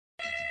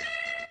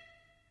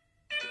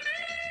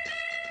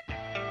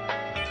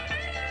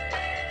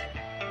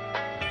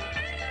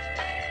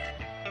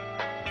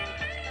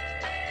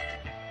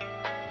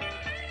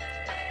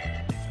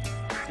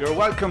You're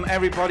welcome,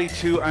 everybody,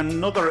 to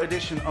another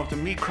edition of the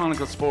Meath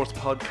Chronicle Sports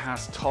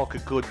Podcast, Talk a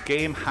Good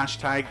Game,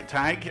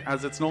 #tag,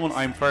 as it's known.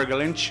 I'm Fergal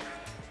Lynch,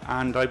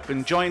 and I've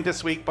been joined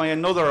this week by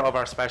another of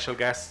our special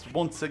guests.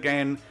 Once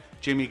again,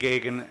 Jimmy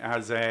Geoghegan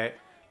has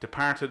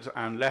departed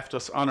and left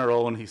us on our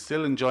own. He's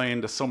still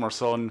enjoying the summer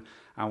sun,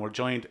 and we're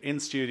joined in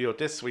studio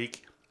this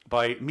week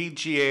by Meath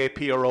GA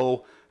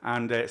PRO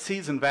and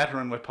seasoned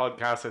veteran with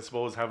podcasts, I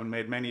suppose, having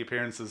made many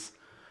appearances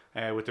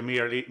with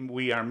the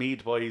We Are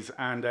Meath boys,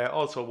 and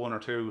also one or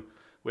two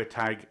with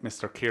tag,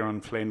 Mr.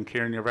 Kieran Flynn.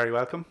 Kieran, you're very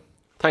welcome.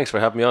 Thanks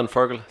for having me on,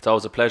 Fergal. It's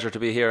always a pleasure to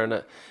be here in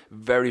a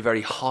very, very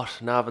hot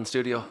Navan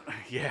studio.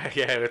 Yeah,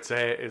 it's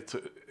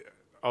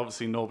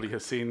obviously nobody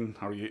has seen,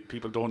 or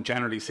people don't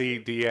generally see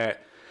the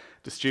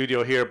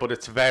studio here, but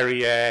it's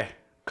very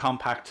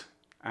compact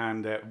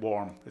and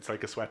warm. It's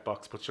like a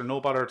sweatbox, but you're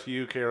no bother to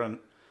you, Kieran.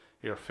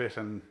 You're fit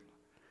and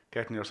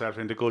getting yourself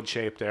into good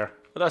shape there.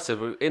 Well, that's it.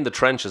 We're in the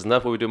trenches, and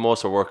that's where we do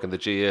most of our work in the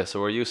GA. So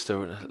we're used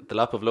to the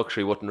lap of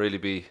luxury wouldn't really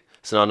be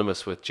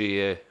synonymous with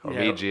GA or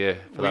Meath GA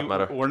for that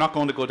matter. We're not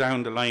going to go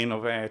down the line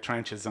of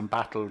trenches and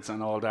battles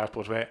and all that,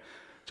 but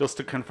just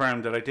to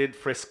confirm that I did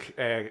frisk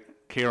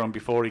Kieran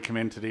before he came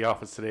into the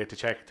office today to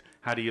check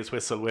had he his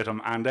whistle with him,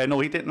 and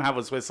no, he didn't have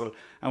his whistle,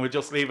 and we'll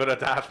just leave it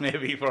at that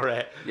maybe for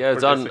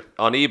it's on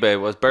eBay. It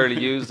was barely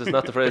used, isn't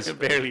that the phrase?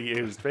 barely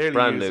used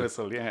Brand new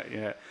whistle.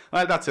 Yeah.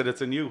 Well, that's it. It's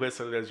a new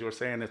whistle, as you were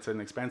saying. It's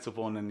an expensive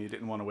one, and you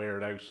didn't want to wear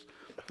it out.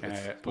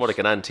 It's more like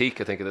an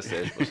antique, I think, at this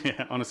stage. But.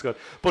 Yeah, honest God.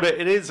 But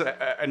it is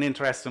an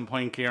interesting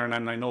point, Kieran,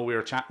 and I know we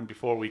were chatting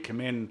before we came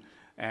in.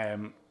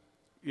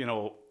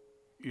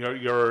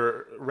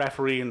 Your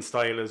refereeing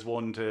style is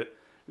one to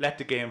let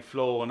the game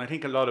flow, and I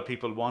think a lot of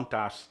people want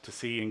that to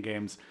see in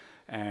games.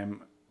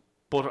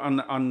 But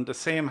on the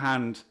same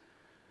hand,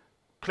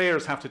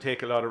 players have to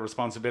take a lot of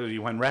responsibility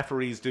when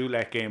referees do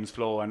let games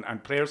flow,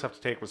 and players have to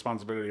take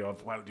responsibility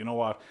of, well, you know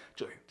what,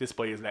 this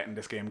boy is letting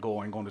this game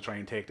go, I'm going to try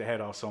and take the head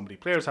off somebody.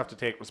 Players have to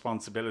take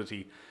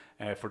responsibility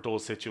for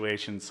those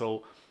situations.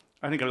 So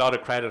I think a lot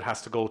of credit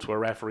has to go to a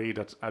referee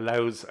that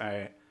allows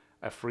a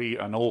free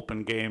and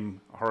open game,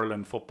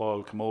 hurling,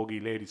 football,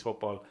 camogie, ladies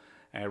football,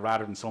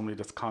 rather than somebody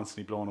that's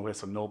constantly blowing a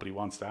whistle. Nobody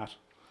wants that.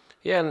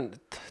 Yeah, and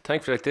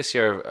thankfully, like this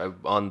year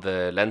on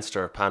the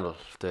Leinster panel,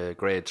 the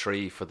grade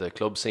 3 for the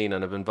club scene,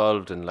 and I've been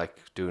involved in like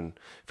doing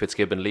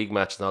Fitzgibbon league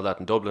matches and all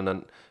that in Dublin.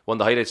 And one of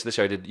the highlights this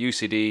year, I did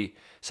UCD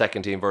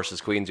second team versus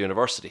Queen's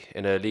University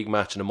in a league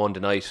match on a Monday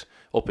night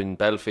up in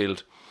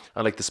Belfield.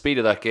 And like the speed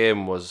of that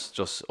game was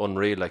just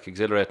unreal, like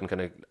exhilarating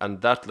kind of,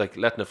 and that like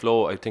letting it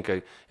flow. I think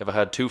if I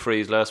had 2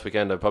 frees last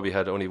weekend, I probably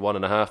had only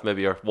 1.5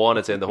 maybe, or 1,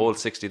 I'd say, in the whole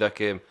 60 that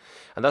game.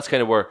 And that's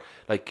kind of where,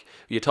 like,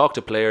 you talk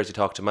to players, you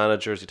talk to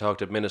managers, you talk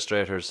to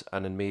administrators,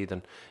 and in Meath,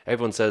 and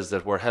everyone says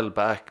that we're held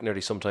back nearly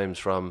sometimes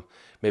from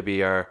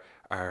maybe our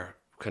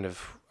kind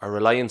of our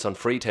reliance on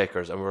free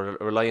takers, and we're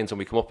reliance when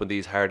we come up with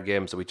these hard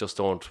games that we just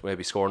don't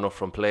maybe score enough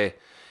from play.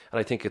 And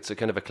I think it's a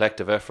kind of a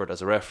collective effort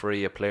as a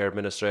referee, a player,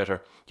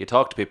 administrator. You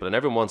talk to people, and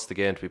everyone wants the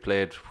game to be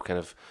played kind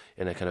of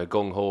in a kind of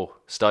gung-ho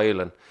style,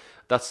 and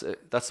that's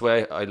the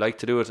way I like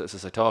to do it.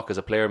 As I talk as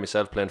a player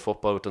myself, playing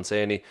football with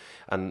Dunsany,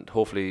 and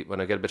hopefully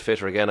when I get a bit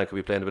fitter again, I could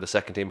be playing a bit of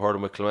second team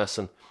hurling with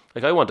Clonmesson.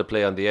 Like, I want to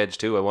play on the edge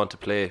too. I want to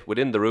play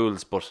within the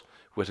rules, but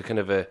with a kind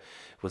of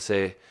we'll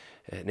say,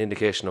 an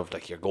indication of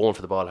like you're going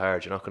for the ball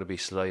hard. You're not going to be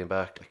sliding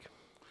back. Like,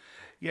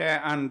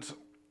 yeah, and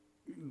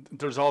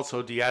there's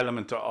also the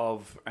element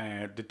of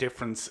the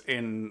difference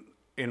in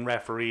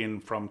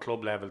refereeing from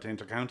club level to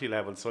intercounty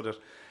level, so that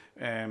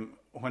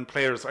when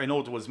players, I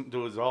know there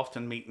was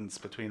often meetings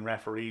between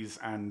referees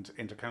and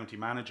intercounty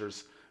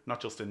managers, not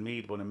just in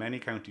Meath but in many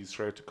counties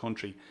throughout the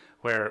country,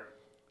 where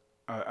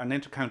an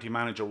intercounty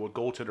manager would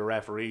go to the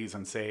referees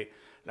and say,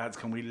 lads,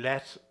 can we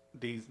let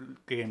these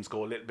games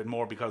go a little bit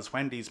more, because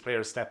when these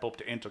players step up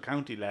to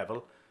intercounty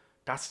level,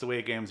 that's the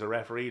way games are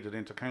refereed at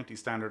intercounty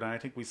standard. And I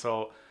think we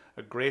saw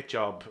a great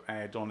job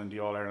done in the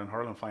All-Ireland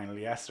hurling final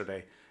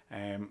yesterday.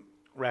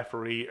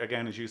 Referee,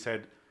 again, as you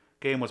said,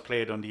 game was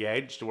played on the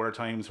edge. There were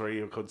times where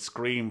you could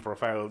scream for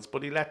fouls,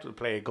 but he let the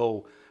play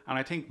go. And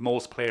I think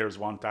most players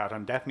want that,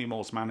 and definitely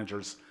most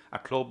managers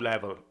at club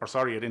level, at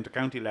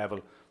intercounty level,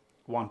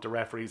 want the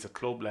referees at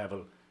club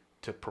level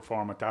to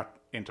perform at that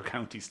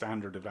intercounty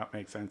standard, if that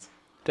makes sense.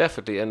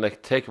 Definitely. And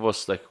like, take of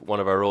us, like one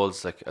of our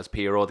roles, like as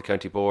PRO, the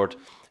county board,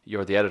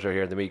 you're the editor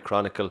here in the Meath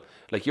Chronicle.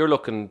 Like, you're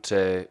looking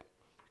to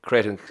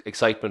creating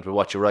excitement with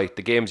what you write,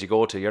 the games you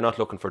go to. You're not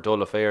looking for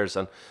dull affairs,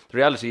 and the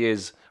reality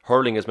is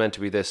hurling is meant to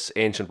be this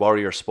ancient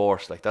warrior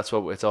sport. Like, that's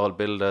what it's all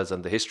billed as,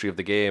 and the history of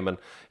the game, and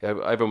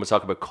everyone was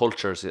talking about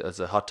cultures as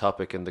a hot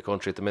topic in the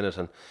country at the minute,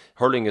 and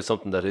hurling is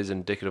something that is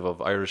indicative of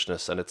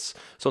Irishness, and it's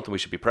something we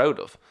should be proud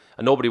of.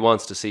 And nobody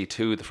wants to see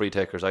the free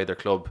takers, either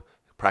club,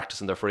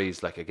 practicing their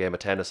frees like a game of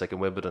tennis like in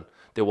Wimbledon.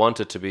 They want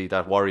it to be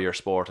that warrior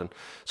sport, and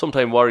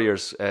sometimes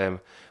warriors,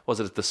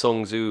 was it the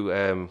Sun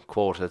Tzu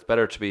quote, it's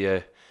better to be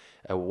a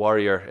a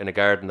warrior in a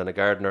garden than a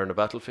gardener in a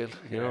battlefield,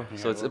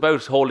 so it's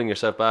about holding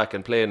yourself back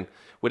and playing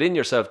within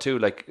yourself too.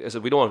 Like I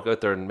said, we don't want to go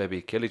out there and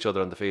maybe kill each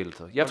other on the field,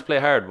 so you have to play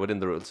hard within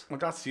the rules. Well,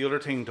 that's the other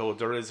thing though,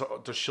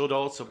 there should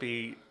also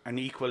be an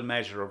equal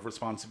measure of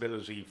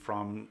responsibility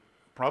from,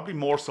 probably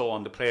more so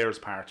on the players'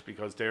 part,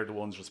 because they're the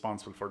ones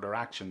responsible for their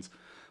actions,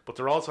 but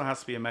there also has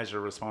to be a measure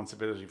of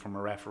responsibility from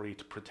a referee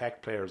to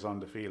protect players on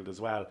the field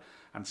as well.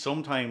 And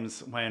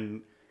sometimes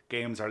when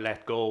games are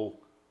let go,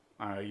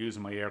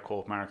 using my air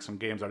quote marks, some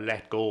games are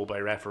let go by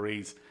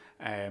referees,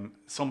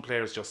 some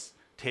players just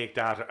take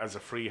that as a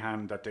free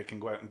hand that they can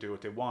go out and do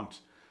what they want.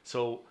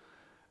 So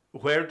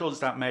where does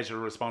that measure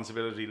of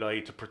responsibility lie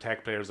to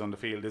protect players on the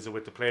field? Is it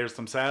with the players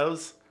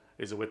themselves?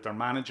 Is it with their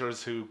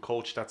managers who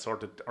coach that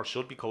sort of, or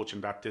should be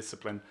coaching that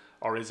discipline?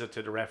 Or is it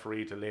to the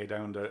referee to lay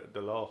down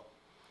the law?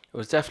 It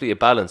was definitely a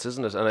balance,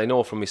 isn't it? And I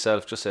know for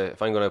myself, just say,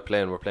 if I'm going out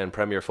playing, we're playing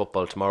Premier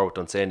Football tomorrow with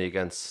Dunsany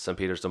against St.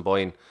 Peter's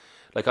Dunboyne.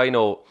 Like, I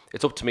know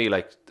it's up to me,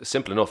 like,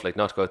 simple enough, like,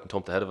 not to go out and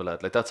thump the head of a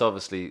lad. Like, that's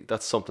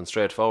something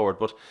straightforward.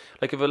 But,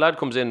 like, if a lad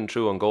comes in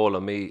through on goal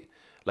on me,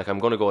 like, I'm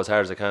going to go as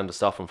hard as I can to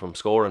stop him from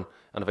scoring.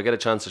 And if I get a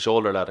chance to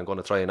shoulder a lad, I'm going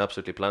to try and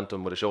absolutely plant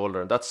him with a shoulder.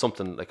 And that's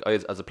something, like, I,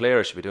 as a player,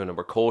 I should be doing. And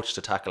we're coached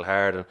to tackle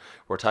hard, and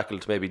we're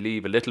tackled to maybe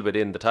leave a little bit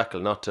in the tackle,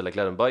 not to, like,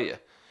 let him bite you.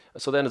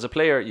 So then as a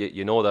player,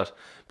 you know that.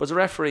 But as a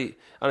referee,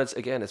 and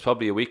it's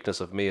probably a weakness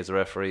of me as a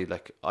referee,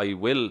 like, I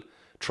will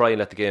try and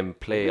let the game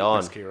play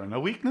on. Kieran, a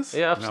weakness?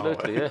 Yeah,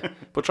 absolutely, no. Yeah.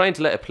 But trying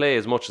to let it play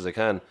as much as I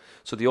can.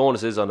 So the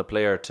onus is on the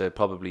player to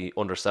probably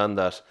understand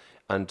that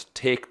and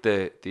take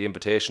the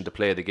invitation to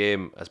play the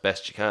game as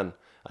best you can,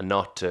 and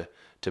not to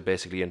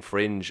basically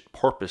infringe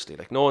purposely.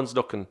 Like, no one's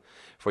looking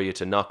for you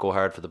to not go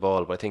hard for the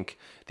ball, but I think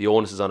the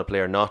onus is on a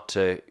player not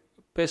to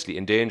basically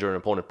endanger an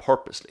opponent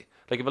purposely.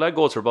 Like, if a lad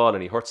goes for a ball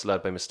and he hurts the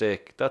lad by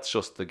mistake, that's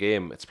just the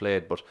game, it's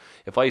played. But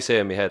if I say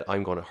in my head,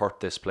 I'm going to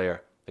hurt this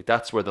player, like,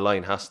 that's where the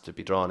line has to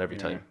be drawn every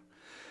time.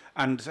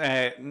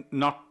 And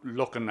not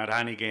looking at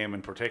any game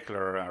in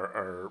particular,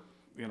 or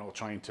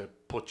trying to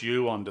put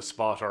you on the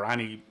spot, or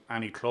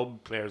any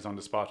club players on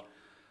the spot,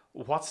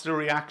 what's the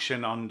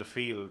reaction on the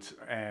field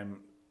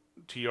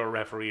to your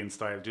refereeing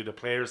style? Do the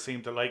players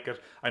seem to like it?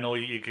 I know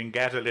you can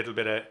get a little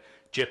bit of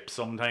jip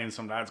sometimes,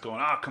 some lads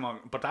going, come on,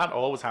 but that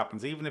always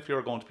happens. Even if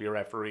you're going to be a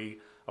referee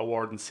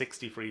awarding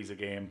 60 frees a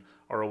game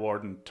or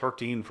awarding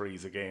 13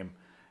 frees a game,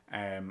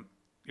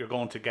 you're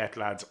going to get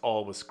lads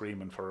always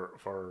screaming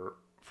for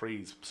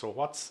frees. So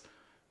what's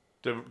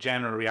the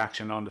general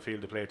reaction on the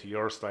field of play to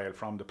your style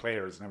from the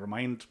players, never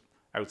mind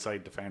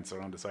outside defence or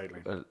on the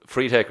sideline? Well,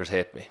 free takers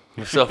hate me.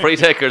 So free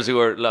takers who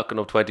are locking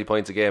up 20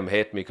 points a game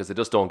hate me because they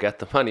just don't get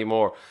them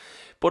anymore.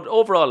 But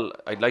overall,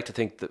 I'd like to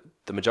think that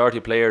the majority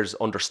of players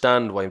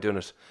understand why I'm doing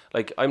it.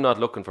 Like, I'm not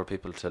looking for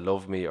people to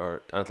love me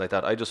or anything like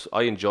that.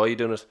 I enjoy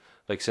doing it.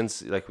 Like,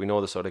 since, like, we know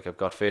this, so, like, I've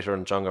got fitter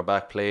and stronger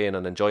back playing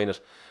and enjoying it.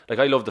 Like,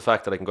 I love the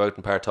fact that I can go out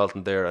in Park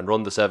Talton there and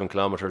run the 7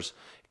 kilometres,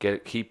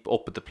 keep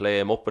up with the play,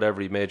 I'm up with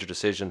every major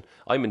decision.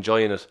 I'm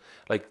enjoying it.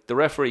 Like, the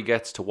referee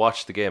gets to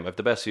watch the game. I have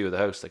the best view of the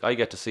house. Like, I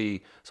get to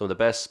see some of the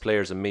best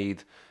players in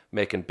Meath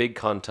making big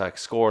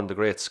contacts, scoring the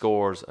great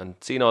scores, and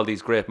seeing all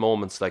these great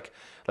moments. Like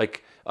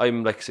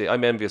I'm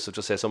envious of,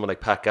 just say, someone like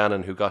Pat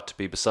Gannon, who got to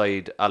be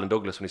beside Alan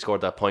Douglas when he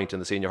scored that point in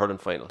the senior hurling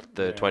final,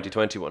 the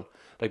 2021.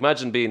 Like,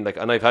 imagine being like,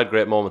 and I've had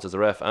great moments as a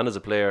ref and as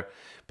a player,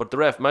 but the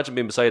ref, imagine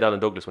being beside Alan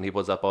Douglas when he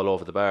puts that ball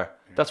over the bar.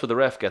 That's where the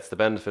ref gets the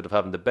benefit of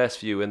having the best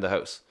view in the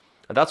house.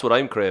 And that's what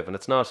I'm craving.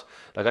 It's not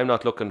like I'm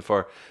not looking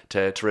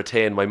to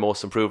retain my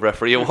most improved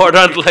referee award or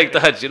anything like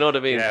that. You know what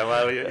I mean? Yeah,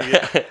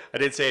 well, I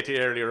did say to you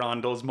earlier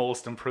on, those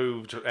most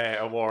improved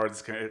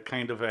awards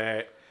kind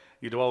of,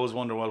 you'd always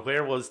wonder, well,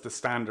 where was the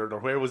standard, or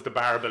where was the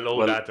bar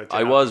below that?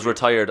 I was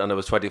retired and I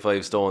was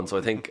 25 stone, so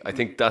I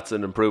think that's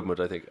an improvement.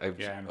 I think. But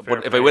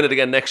if play. I win it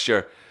again next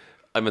year,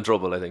 I'm in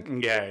trouble, I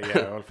think. Yeah.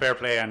 Well, fair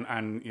play,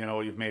 and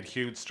you've made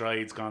huge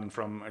strides, gone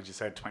from, as you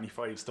said,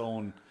 25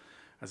 stone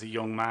as a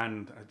young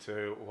man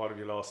to, what have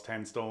you lost,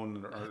 10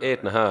 stone? Or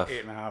 8.5.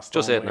 8.5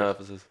 stone. Just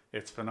 8.5.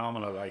 It's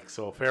phenomenal, like,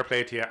 so fair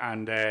play to you.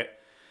 And,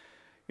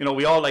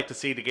 we all like to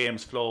see the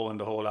games flow and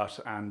the whole lot,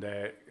 and,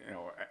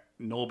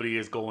 nobody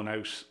is going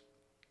out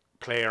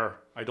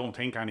I don't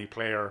think any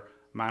player,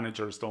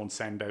 managers don't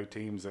send out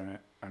teams, and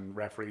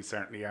referees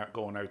certainly aren't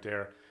going out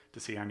there to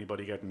see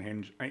anybody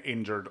getting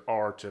injured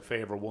or to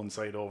favour one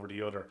side over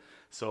the other.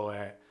 So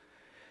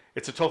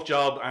it's a tough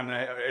job, and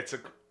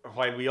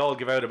while we all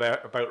give out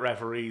about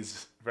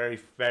referees, very,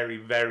 very,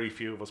 very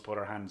few of us put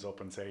our hands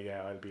up and say,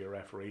 yeah, I'll be a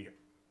referee.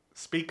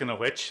 Speaking of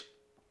which,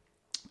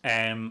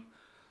 I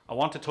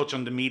want to touch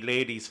on the Meath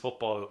Ladies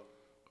football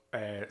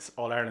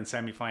All-Ireland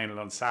semi-final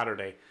on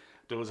Saturday.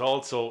 There was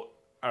also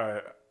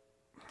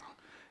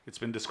it's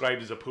been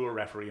described as a poor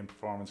refereeing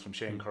performance from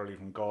Shane Curley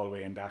from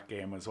Galway in that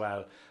game as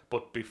well.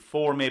 But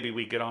before maybe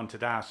we get on to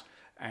that,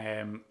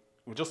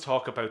 we'll just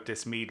talk about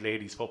this Meath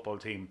Ladies football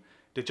team.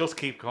 They just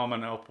keep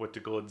coming up with the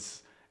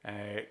goods,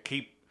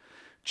 keep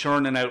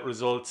churning out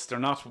results. They're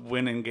not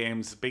winning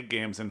games, big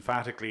games,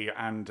 emphatically.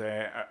 And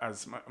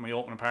as my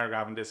opening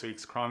paragraph in this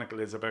week's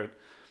Chronicle is about,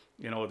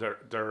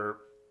 they're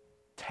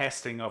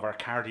testing of our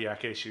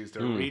cardiac issues.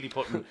 They're really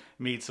putting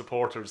Meath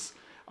supporters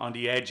on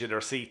the edge of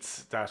their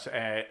seats, that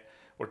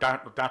we're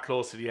that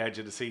close to the edge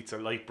of the seats. A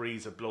light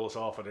breeze that blows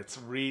off it. It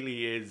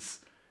really is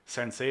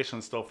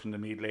sensational stuff from the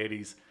Meath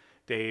ladies.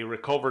 They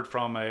recovered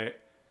from a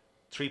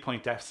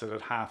 3-point deficit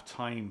at half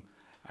time.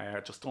 I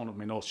just don't have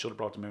my notes, should have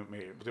brought them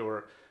out. They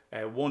were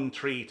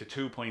 1-3 to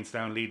 2 points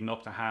down leading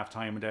up to half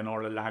time, and then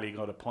Orla Lally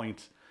got a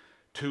point.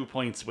 2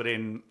 points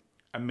within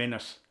a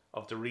minute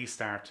of the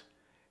restart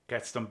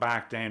gets them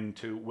back then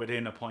to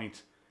within a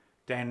point.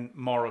 Then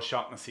Mauro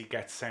Shaughnessy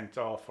gets sent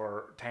off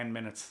for 10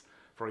 minutes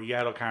for a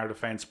yellow card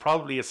offence,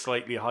 probably a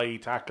slightly high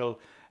tackle.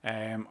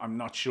 I'm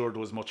not sure there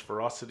was much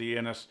ferocity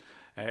in it.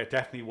 It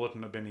definitely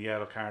wouldn't have been a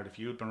yellow card if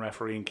you'd been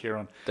refereeing,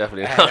 Kieran.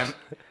 Definitely not.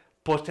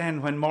 But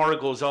then when Mauro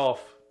goes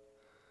off,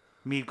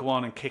 Meath go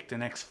on and kick the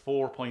next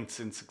 4 points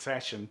in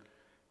succession.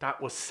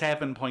 That was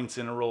 7 points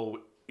in a row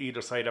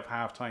either side of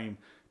half time,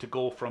 to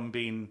go from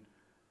being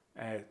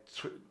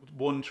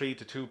 1-3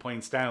 to 2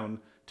 points down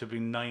to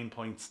being 9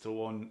 points to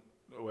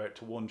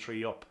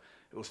 1-3 up.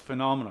 It was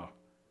phenomenal.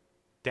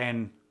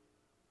 Then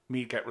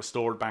Meath get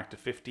restored back to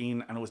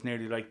 15, and it was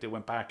nearly like they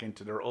went back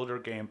into their other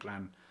game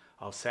plan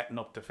of setting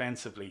up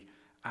defensively.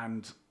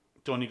 And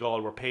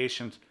Donegal were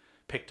patient,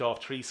 picked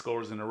off 3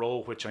 scores in a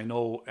row, which I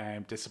know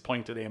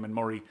disappointed Eamon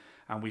Murray.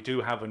 And we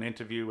do have an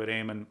interview with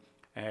Eamon.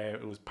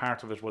 It was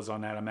part of it was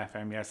on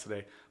LMFM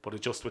yesterday, but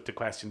it's just with the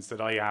questions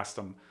that I asked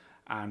him,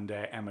 and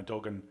Emma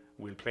Duggan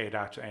will play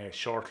that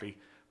shortly.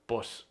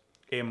 But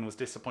Eamon was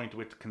disappointed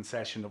with the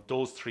concession of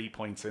those 3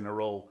 points in a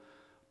row.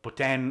 But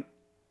then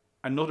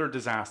another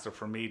disaster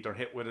for me. They're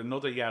hit with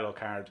another yellow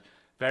card,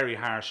 very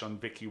harsh on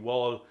Vicky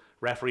Wall.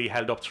 Referee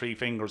held up 3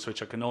 fingers,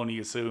 which I can only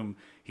assume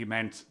he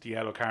meant the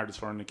yellow card is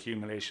for an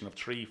accumulation of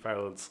 3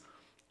 fouls.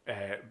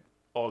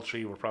 All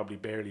 3 were probably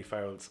barely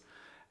fouls,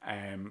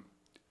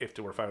 if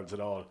there were fouls at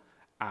all.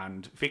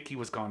 And Vicky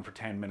was gone for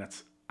 10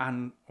 minutes.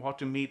 And what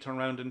do Meath turn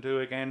around and do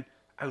again?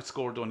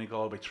 Outscored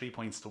Donegal by 3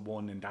 points to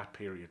 1 in that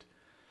period.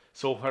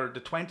 So for the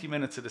 20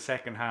 minutes of the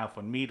second half,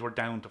 when Meath were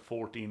down to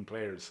 14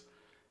 players,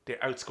 they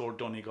outscored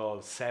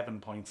Donegal 7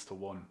 points to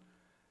 1.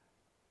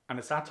 And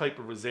it's that type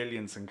of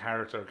resilience and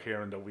character,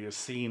 Kieran, that we have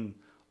seen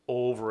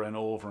over and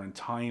over and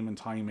time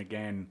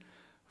again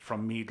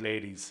from Meath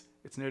ladies.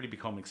 It's nearly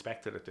become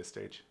expected at this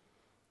stage.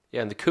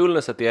 Yeah, and the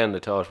coolness at the end, I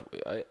thought,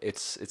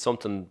 it's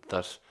something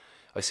that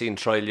I seen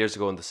trial years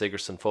ago in the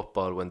Sigerson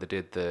football when they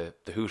did the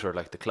hooter,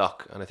 like the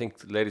clock. And I think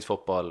ladies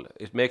football,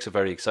 it makes it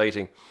very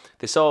exciting.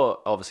 They saw,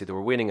 obviously, they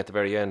were winning at the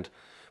very end,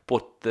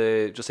 but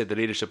the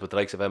leadership with the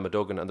likes of Emma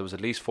Duggan, and there was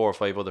at least 4 or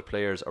 5 other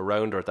players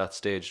around her at that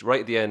stage, right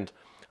at the end,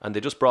 and they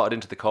just brought it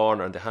into the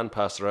corner and the hand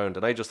passed around.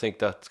 And I just think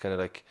that's kind of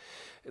like,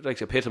 it like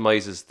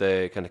epitomises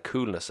the kind of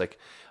coolness. Like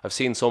I've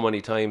seen so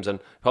many times, and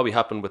probably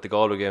happened with the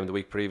Galway game the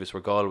week previous, where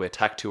Galway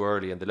attacked too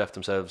early and they left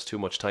themselves too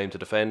much time to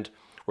defend,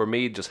 where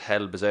Meath just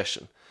held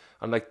possession.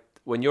 And like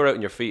when you're out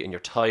on your feet and you're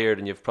tired,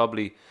 and you've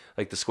probably,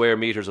 like, the square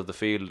meters of the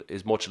field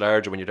is much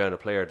larger when you're down a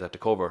player that to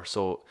cover,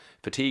 so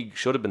fatigue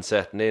should have been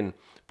setting in,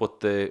 but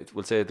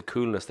the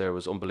coolness there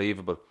was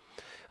unbelievable.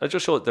 And it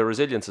just showed the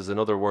resilience is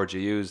another word you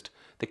used.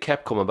 They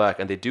kept coming back,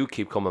 and they do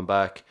keep coming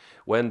back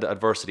when the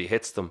adversity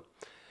hits them.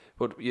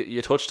 But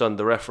you touched on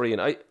the referee,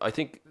 and I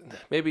think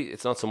maybe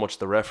it's not so much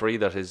the referee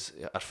that is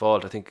at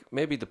fault. I think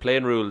maybe the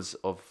playing rules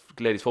of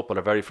ladies football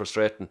are very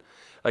frustrating.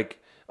 Like,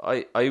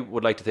 I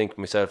would like to think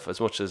myself, as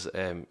much as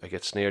I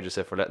get sneered just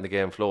for letting the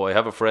game flow, I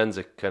have a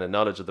forensic kind of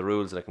knowledge of the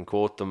rules, and I can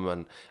quote them,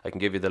 and I can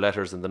give you the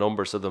letters and the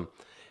numbers of them.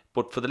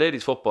 But for the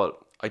ladies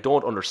football, I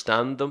don't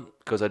understand them,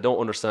 because I don't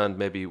understand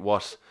maybe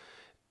what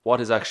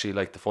is actually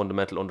like the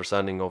fundamental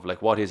understanding of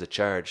like what is a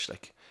charge.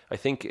 Like, I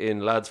think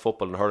in lads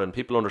football and hurling,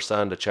 people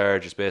understand a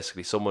charge is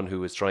basically someone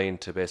who is trying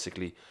to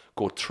basically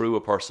go through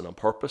a person on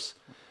purpose,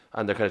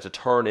 and they're kind of to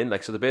turn in,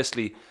 like, so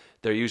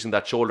they're using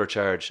that shoulder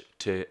charge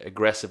to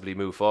aggressively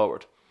move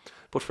forward.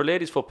 But for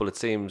ladies football, it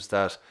seems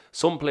that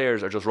some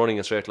players are just running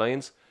in straight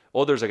lines,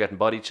 others are getting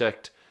body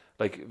checked.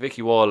 Like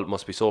Vicky Wall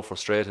must be so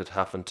frustrated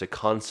having to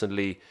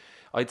constantly,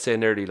 I'd say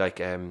nearly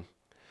like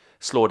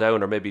slow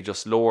down or maybe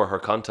just lower her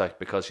contact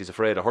because she's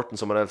afraid of hurting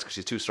someone else because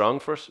she's too strong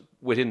for it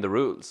within the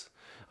rules.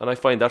 And I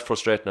find that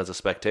frustrating as a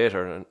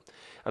spectator.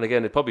 And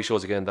again, it probably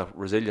shows again that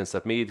resilience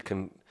that Meath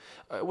can,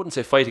 I wouldn't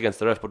say fight against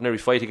the ref, but nearly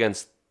fight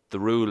against the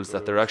rules,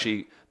 that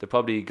they've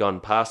probably gone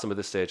past them at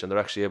this stage, and they're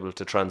actually able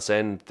to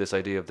transcend this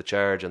idea of the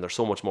charge, and they're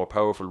so much more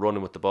powerful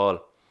running with the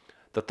ball,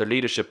 that their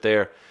leadership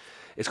there,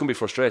 it's going to be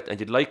frustrating. And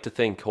you'd like to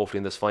think, hopefully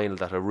in this final,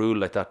 that a rule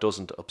like that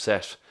doesn't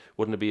upset.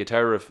 Wouldn't it be a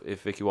terror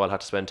if Vicky Wall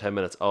had to spend 10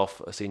 minutes off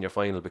a senior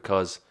final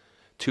because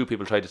 2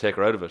 people tried to take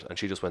her out of it and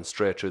she just went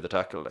straight through the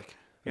tackle? Like,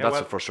 yeah,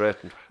 that's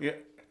frustrating. Yeah.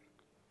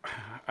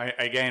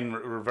 Again,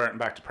 reverting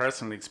back to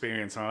personal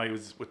experience, I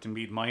was with the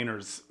Meath Minor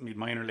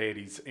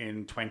ladies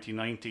in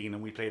 2019,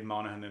 and we played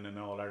Monaghan in an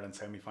All-Ireland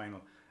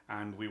semi-final,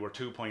 and we were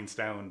 2 points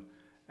down,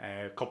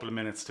 a couple of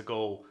minutes to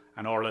go,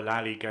 and Orla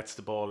Lally gets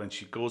the ball and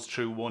she goes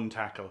through one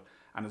tackle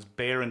and is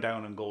bearing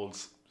down on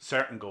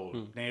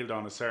nailed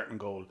on a certain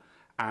goal,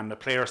 and the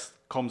player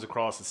comes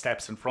across and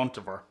steps in front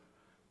of her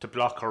to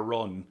block her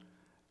run,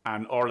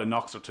 and Orla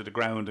knocks her to the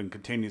ground and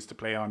continues to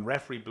play on.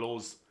 Referee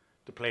blows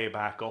the play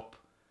back up,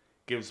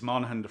 gives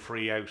Monaghan the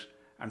free out,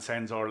 and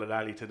sends Orla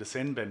Lally to the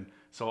sin bin.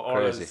 So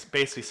Orla's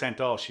basically sent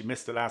off. She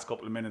missed the last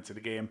couple of minutes of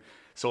the game.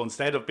 So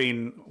instead of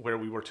being where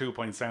we were 2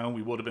 points down,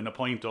 we would have been a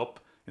point up.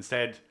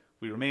 Instead,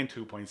 we remain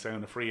 2 points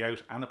down, a free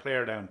out and a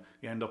player down.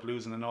 You end up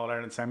losing an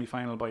All-Ireland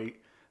semi-final by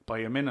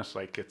a minute.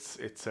 Like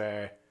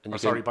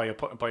by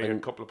a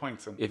couple of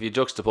points. And if you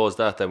juxtapose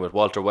that then with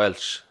Walter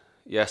Welch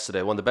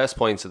yesterday, one of the best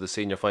points of the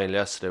senior final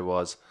yesterday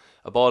was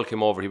a ball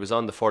came over. He was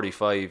on the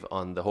 45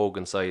 on the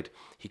Hogan side.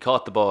 He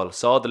caught the ball,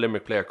 saw the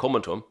Limerick player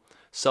coming to him,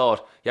 saw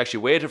it. He actually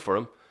waited for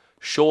him,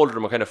 shouldered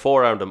him, or kind of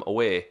forearmed him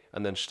away,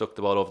 and then stuck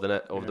the ball over the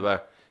net, over the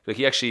bar. Like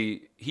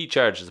he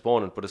charged his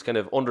opponent, but it's kind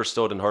of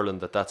understood in hurling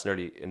that that's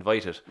nearly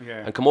invited.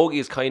 Yeah. And Camogie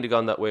has kind of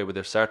gone that way, where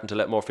they're starting to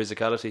let more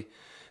physicality.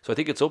 So I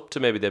think it's up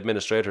to maybe the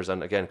administrators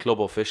and again club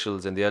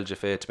officials in the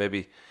LGFA to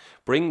maybe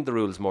bring the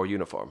rules more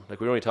uniform. Like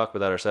we only talk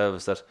about that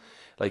ourselves, that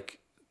like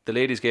the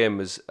ladies'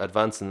 game is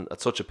advancing at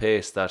such a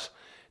pace that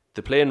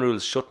the playing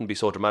rules shouldn't be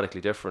so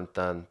dramatically different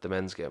than the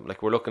men's game.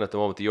 Like we're looking at the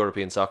moment, the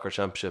European Soccer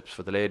Championships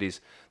for the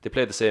ladies, they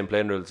play the same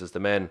playing rules as the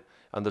men.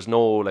 And there's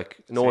no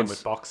same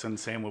with boxing,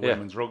 same with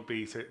women's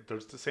rugby.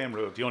 There's the same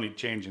rule. The only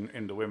change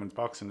in the women's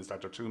boxing is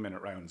that they're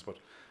 2-minute rounds. But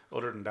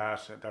other than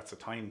that, that's a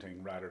time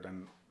thing rather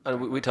than.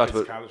 And we talked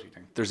about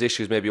thing. There's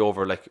issues maybe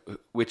over like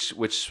which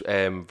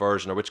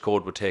version or which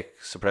code would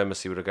take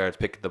supremacy with regards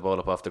to picking the ball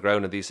up off the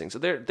ground and these things. So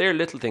they're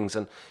little things.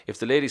 And if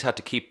the ladies had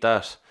to keep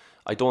that,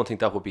 I don't think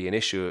that would be an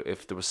issue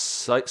if there was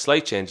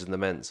slight changes in the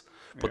men's.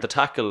 But the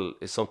tackle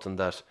is something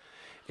that.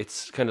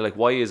 It's kind of like,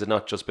 why is it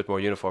not just a bit more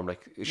uniform?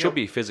 Like it should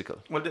be physical.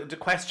 Well, the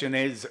question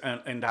is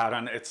in that,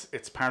 and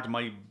it's part of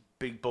my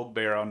big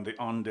bugbear on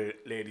the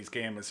ladies'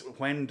 game, is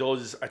when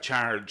does a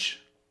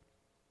charge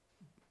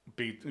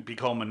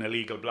become an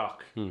illegal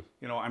block? You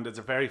know, and there's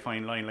a very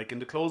fine line. Like in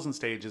the closing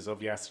stages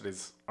of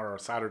yesterday's or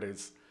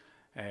Saturday's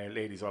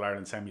ladies All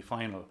Ireland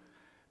semi-final,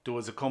 there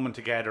was a coming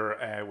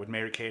together with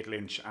Mary Kate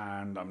Lynch,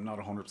 and I'm not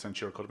 100%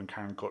 sure, it could have been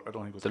Karen Cut. I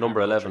don't think it was the Karen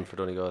number 11 Cutry. for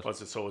Donegal.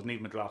 Was it? So it was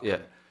Niamh McLaughlin. Yeah.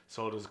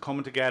 So there was a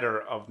coming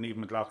together of Niamh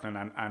McLaughlin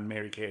and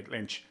Mary Kate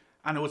Lynch,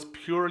 and it was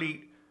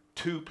purely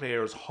two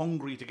players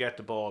hungry to get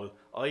the ball,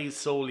 eyes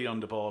solely on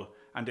the ball,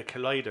 and they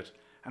collided.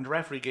 And the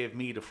referee gave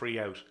me the free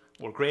out.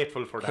 We're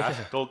grateful for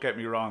that. Don't get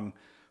me wrong,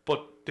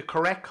 but the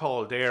correct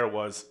call there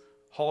was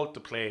halt the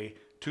play.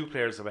 Two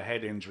players have a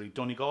head injury.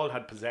 Donegal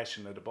had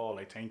possession of the ball,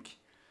 I think.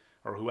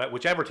 Or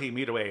whichever team,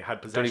 either way,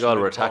 had possession Donegal of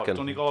the were ball. attacking.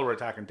 Donegal were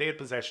attacking. They had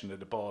possession of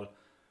the ball.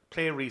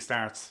 Play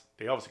restarts.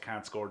 They obviously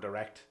can't score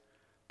direct,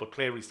 but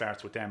play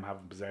restarts with them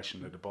having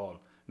possession of the ball.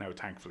 Now,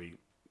 thankfully,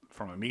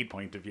 from a Meath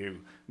point of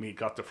view, Meath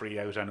got the free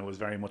out and it was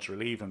very much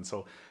relieving.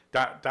 So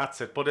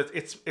that's it. But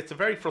it's a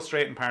very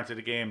frustrating part of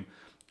the game.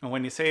 And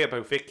when you say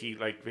about Vicky,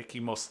 like Vicky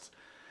must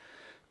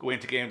go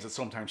into games that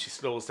sometimes she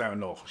slows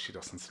down. No, she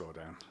doesn't slow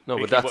down. No,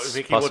 Vicky, but that's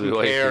Vicky possibly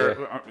wouldn't why,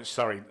 care.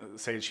 Sorry,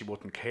 say she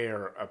wouldn't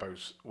care about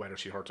whether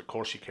she hurt. Of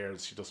course she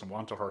cares. She doesn't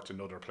want to hurt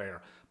another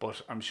player.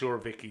 But I'm sure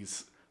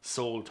Vicky's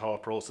sole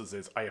thought process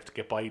is, I have to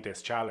get by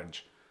this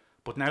challenge.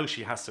 But now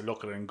she has to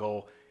look at it and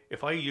go,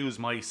 if I use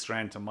my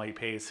strength and my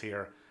pace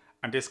here,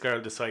 and this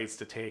girl decides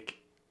to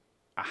take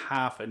a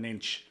half an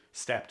inch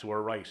step to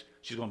her right,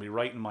 she's going to be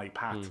right in my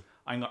path.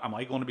 Am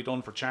I going to be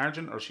done for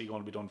charging, or is she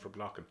going to be done for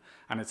blocking?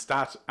 And it's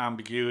that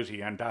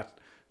ambiguity and that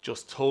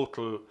just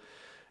total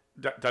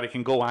that it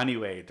can go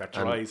anyway that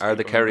drives. Are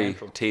the Kerry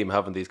mental. team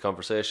having these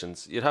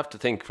conversations? You'd have to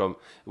think from,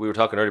 we were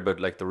talking earlier about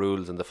like the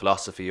rules and the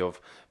philosophy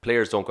of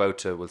players don't go out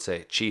to, we'll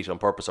say, cheat on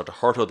purpose or to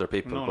hurt other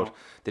people, but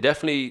they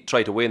definitely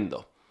try to win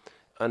though.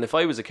 And if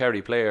I was a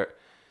Kerry player,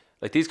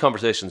 like these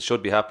conversations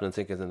should be happening,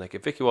 thinking like,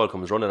 if Vicky Wall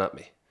comes running at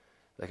me,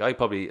 like I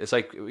probably, it's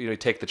like, you know, you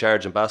take the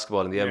charge in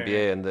basketball in the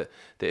NBA, and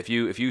if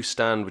you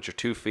stand with your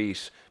 2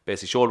 feet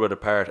basically shoulder width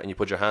apart and you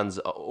put your hands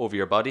over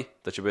your body,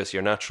 that's basically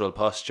your natural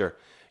posture,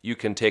 you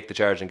can take the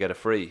charge and get a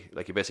free.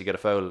 Like you basically get a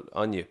foul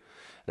on you,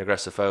 an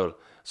aggressive foul.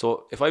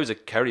 So if I was a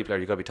Kerry player,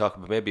 you got to be talking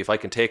about maybe if I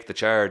can take the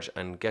charge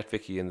and get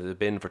Vicky in the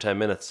bin for 10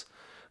 minutes,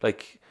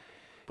 like.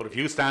 But if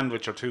you stand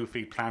with your 2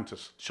 feet planted,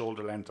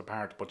 shoulder length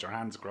apart, put your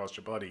hands across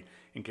your body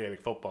in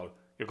Gaelic football,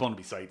 you're going to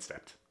be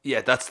sidestepped.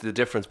 Yeah, that's the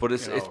difference. But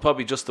it's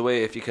probably just the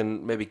way, if you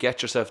can maybe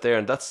get yourself there,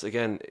 and that's,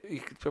 again,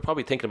 you're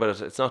probably thinking about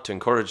it, it's not to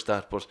encourage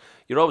that, but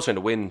you're always trying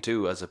to win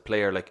too as a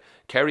player. Like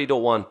Kerry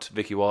don't want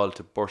Vicky Wall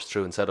to burst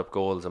through and set up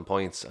goals and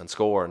points and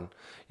score, and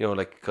you know,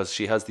 like, because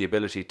she has the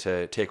ability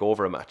to take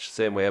over a match,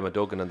 same way Emma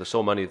Duggan, and there's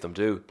so many of them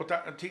do.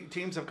 But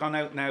teams have gone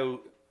out now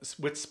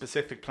with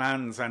specific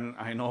plans, and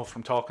I know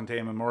from talking to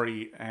Eamon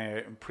Murray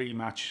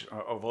pre-match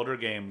of other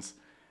games,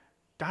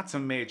 that's a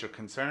major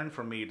concern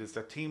for me, is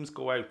that teams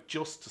go out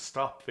just to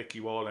stop Vicky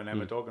Wall and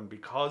Emma Duggan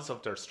because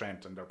of their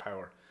strength and their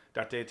power.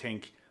 That they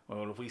think,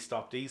 well, if we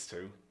stop these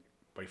two,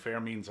 by fair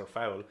means or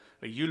foul.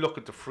 Like you look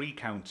at the free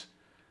count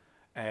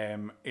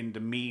in the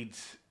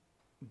Meath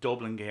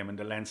Dublin game in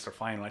the Leinster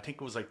final, I think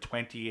it was like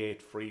 28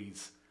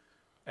 frees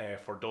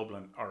for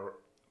Dublin, or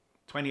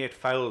 28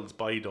 fouls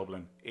by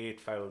Dublin,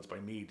 8 fouls by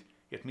Meath.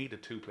 Yet Meath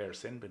had 2 players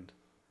sin binned.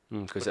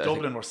 But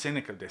Dublin were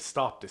cynical. They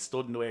stopped. They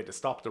stood in the way. They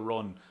stopped the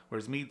run.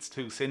 Whereas Meath's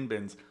 2 sin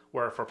bins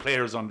were for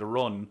players on the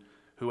run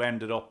who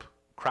ended up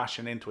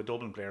crashing into a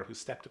Dublin player who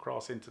stepped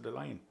across into the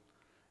line.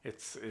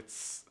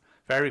 It's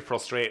very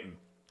frustrating.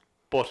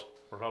 But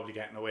we're probably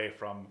getting away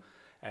from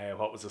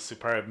what was a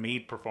superb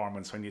Meath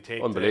performance when you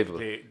take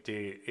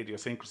the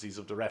idiosyncrasies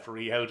of the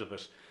referee out of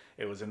it.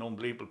 It was an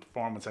unbelievable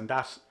performance. And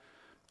that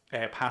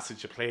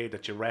passage of play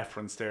that you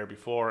referenced there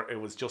before, it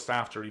was just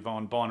after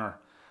Yvonne Bonner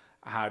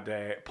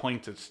had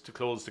pointed to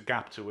close the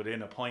gap to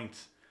within a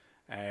point.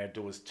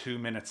 There was 2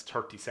 minutes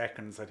 30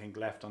 seconds I think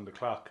left on the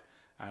clock,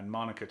 and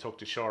Monica took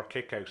the short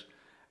kick out,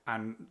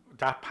 and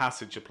that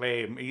passage of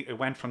play, it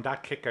went from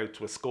that kick out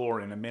to a score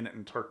in 1 minute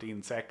and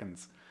 13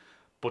 seconds.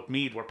 But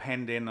Meath were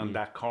penned in on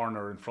that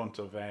corner in front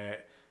of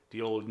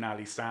the old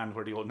Nally stand,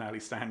 where the old Nally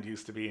stand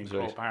used to be in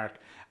Croke Park,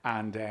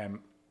 and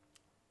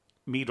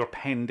Meath were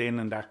penned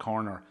in that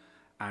corner,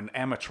 and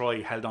Emma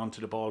Troy held on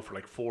to the ball for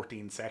like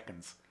 14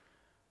 seconds,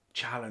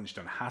 challenged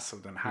and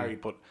hassled and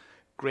harried, but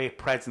great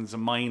presence of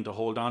mind to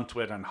hold on to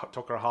it, and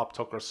took her hop,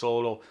 took her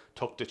solo,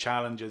 took the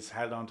challenges,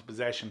 held on to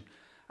possession,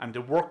 and they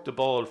worked the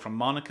ball from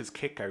Monica's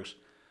kick out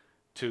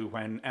to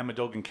when Emma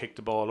Duggan kicked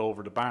the ball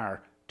over the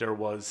bar. There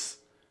was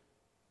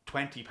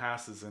 20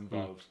 passes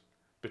involved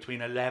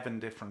between 11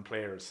 different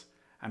players,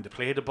 and they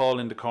played the ball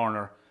in the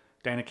corner.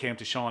 Then it came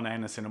to Sean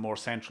Ennis in a more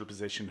central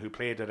position, who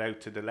played it out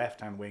to the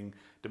left-hand wing.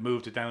 They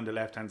moved it down the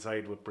left-hand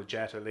side with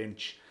Bridgetta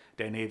Lynch.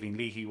 Then Aoibhinn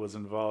Leahy was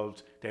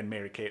involved. Then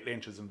Mary-Kate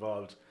Lynch was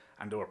involved.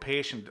 And they were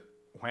patient.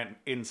 When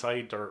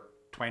inside their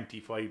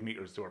 25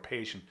 metres, they were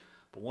patient.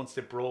 But once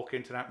they broke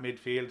into that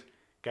midfield,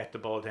 get the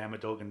ball to Emma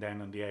Duggan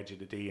then on the edge of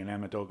the D. And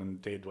Emma Duggan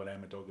did what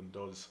Emma Duggan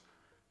does.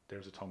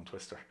 There's a tongue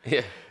twister.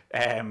 Yeah.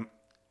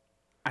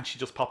 And she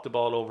just popped the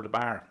ball over the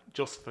bar.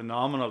 Just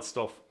phenomenal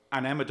stuff.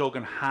 And Emma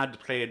Duggan had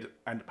played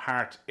a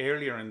part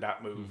earlier in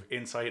that move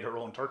inside her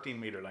own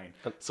 13-metre line.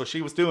 So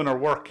she was doing her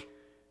work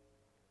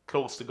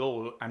close to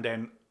goal, and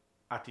then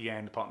at the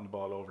end putting the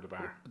ball over the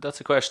bar.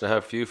 That's a question I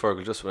have for you,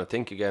 Fergal, just when I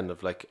think again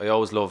of, like, I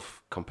always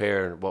love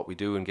comparing what we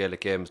do in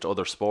Gaelic games to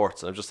other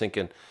sports, and I'm just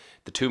thinking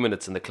the 2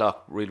 minutes in the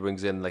clock really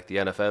brings in like the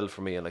NFL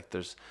for me, and like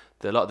there's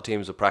a lot of the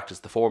teams will practice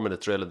the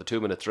 4-minute drill and the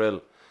 2-minute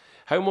drill.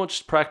 How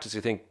much practice do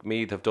you think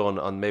Meath have done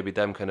on maybe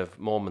them kind of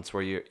moments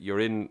where you're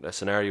in a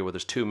scenario where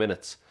there's 2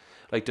 minutes?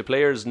 Like, do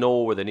players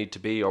know where they need to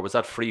be, or was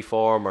that free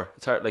form? Or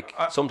it's hard, like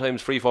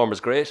sometimes free form is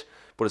great,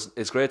 but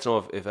it's great to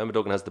know if Emma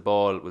Duggan has the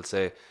ball, we'll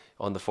say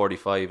on the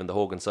 45 and the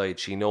Hogan side,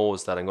 she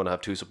knows that I'm going to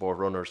have 2 support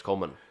runners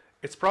coming.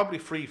 It's probably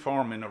free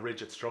form in a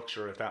rigid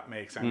structure, if that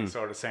makes any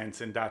sort of sense,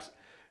 in that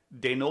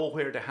they know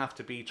where they have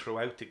to be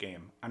throughout the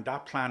game, and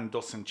that plan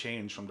doesn't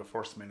change from the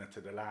first minute to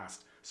the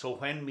last. So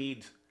when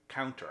Meath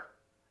counter,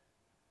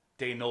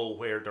 they know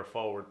where their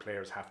forward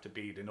players have to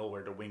be. They know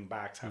where their wing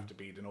backs have to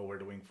be. They know where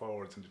the wing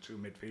forwards and the 2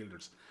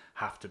 midfielders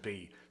have to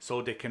be.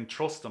 So they can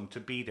trust them to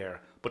be there.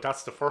 But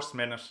that's the first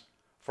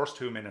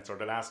 2 minutes or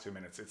the last 2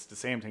 minutes. It's the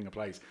same thing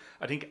applies.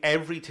 I think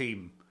every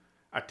team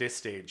at this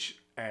stage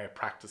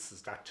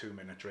practices that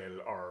 2-minute drill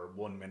or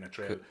 1-minute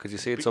drill. Because you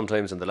see it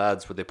sometimes in the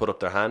lads where they put up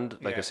their hand.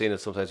 Like I've seen it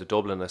sometimes with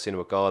Dublin, I've seen it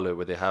with Galway,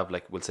 where they have,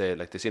 like, we'll say,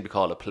 like, they seem to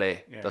call it a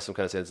play. Yeah. That's some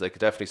kind of sense. Like,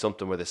 definitely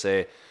something where they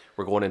say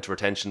we're going into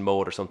retention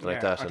mode or something like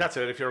that. And that's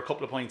it. If you're a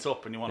couple of points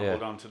up and you want to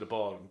hold on to the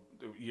ball,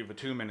 you have a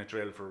 2-minute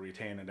drill for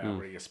retaining that,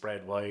 where you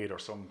spread wide, or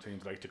some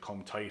teams like to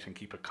come tight and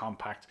keep it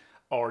compact.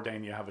 Or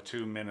then you have a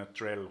 2-minute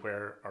drill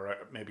or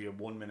maybe a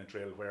 1-minute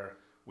drill where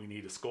we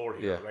need a score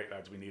here, right,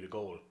 lads? We need a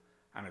goal.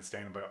 And it's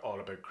then all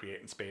about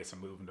creating space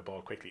and moving the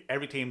ball quickly.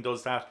 Every team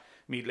does that.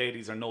 Meath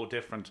ladies are no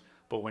different.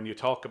 But when you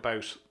talk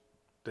about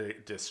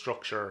the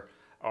structure,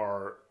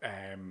 or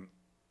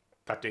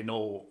that they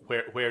know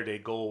where they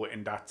go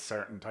in that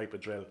certain type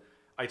of drill,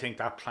 I think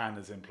that plan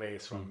is in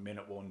place from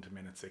minute 1 to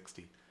minute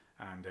 60.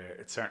 And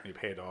it's certainly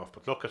paid off.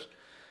 But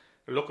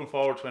they're looking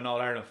forward to an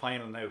All-Ireland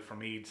final now for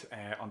Meath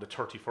on the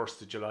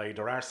 31st of July.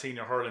 There are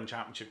senior hurling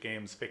championship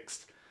games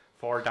fixed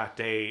for that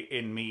day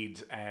in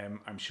Meath.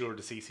 I'm sure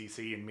the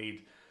CCC in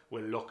Meath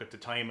will look at the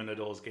timing of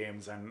those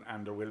games,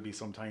 and there will be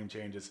some time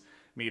changes.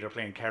 Meath are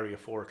playing Kerry at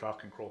 4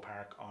 o'clock in Croke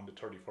Park on the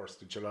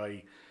 31st of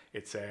July.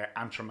 It's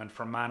Antrim and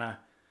Fermanagh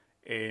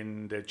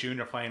in the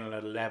junior final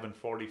at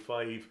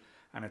 11:45,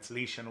 and it's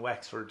Laois and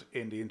Wexford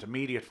in the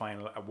intermediate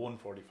final at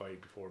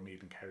 1:45 before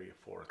Meath and Kerry at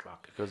 4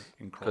 o'clock in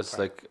Croke Park. Because,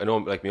 like, I know,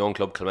 like, my own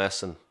club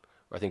Kilmessan,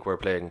 I think we're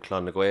playing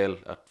Clonnaguale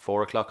at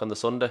 4 o'clock on the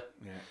Sunday.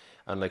 Yeah.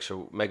 And, like,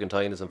 so Megan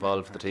Tyne is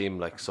involved with the team,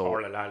 like, so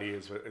Orla Lally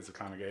is a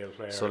Clonnaguale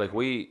player. So, like,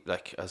 we,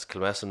 like, as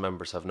Kilmessan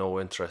members, have no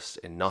interest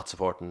in not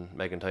supporting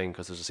Megan Tyne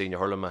because there's a senior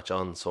hurling match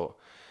on. So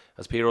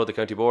as PRO of the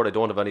county board, I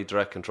don't have any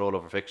direct control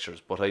over fixtures,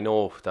 but I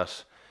know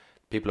that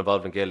people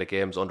involved in Gaelic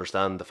games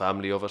understand the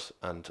family of it,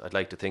 and I'd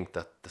like to think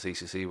that the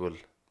CCC will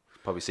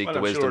probably seek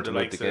the wisdom to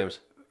make the games.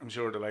 I'm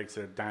sure the likes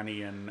of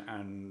Danny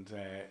and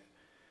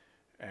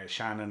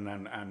Shannon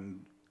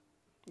and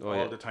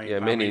all the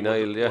time, Minnie,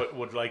 Niall,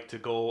 would like to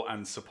go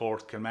and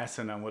support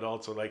Kilmessan, and would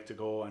also like to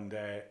go and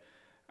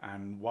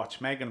and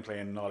watch Megan play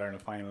in an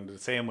All-Ireland final. The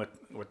same with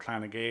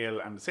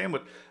Clanagale, and the same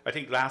with, I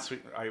think last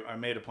week, I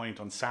made a point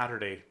on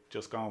Saturday,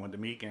 just gone when the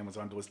Meath game was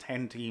on, there was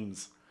 10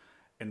 teams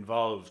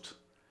involved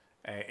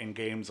in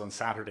games on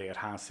Saturday at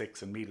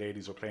 6:30, and Meath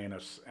ladies were playing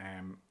at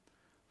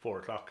 4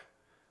 o'clock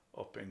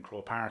up in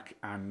Croke Park,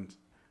 and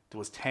there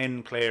was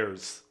 10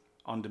 players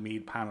on the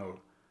Meath panel,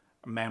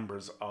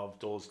 members of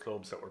those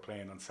clubs that were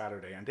playing on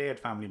Saturday, and they had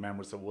family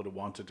members that would have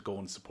wanted to go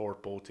and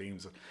support both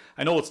teams.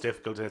 I know it's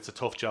difficult, it's a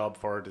tough job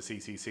for the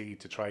CCC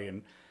to try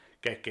and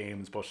get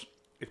games, but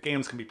if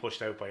games can be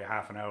pushed out by a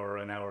half an hour or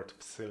an hour to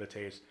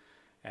facilitate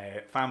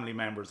family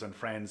members and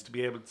friends to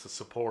be able to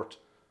support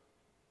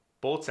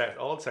all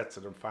sets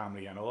of their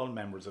family and all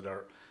members of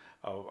their,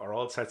 or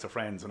all sets of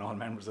friends and all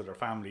members of their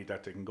family,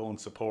 that they can go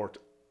and support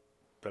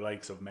the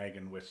likes of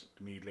Megan with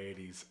the Meath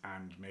ladies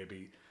and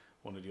maybe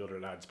one of the other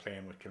lads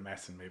playing with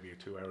Kilmessan maybe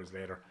 2 hours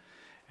later.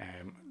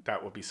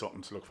 That would be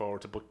something to look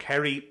forward to. But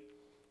Kerry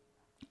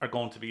are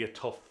going to be a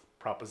tough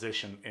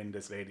proposition in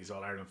this ladies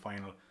All-Ireland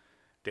final.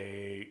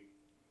 They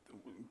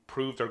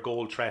proved their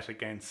goal threat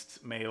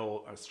against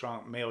Mayo, a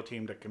strong Mayo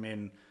team that came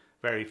in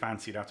very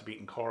fancy after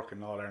beating Cork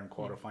in All-Ireland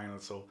quarter-final.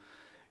 So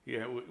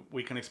yeah,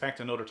 we can expect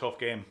another tough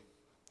game.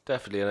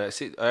 Definitely,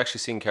 and I actually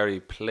seen Kerry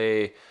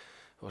play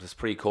what is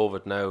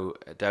pre-COVID now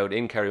down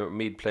in Kerry.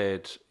 Meath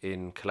played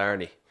in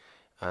Killarney,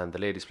 and the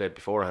ladies played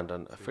beforehand,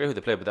 and I forget who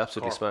they played, but they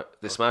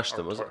absolutely smashed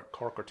them. Was it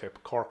Cork or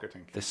Cork? I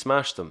think they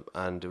smashed them,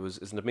 and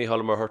isn't it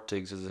Micheál Murray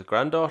Hurtig's? Is it a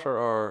granddaughter,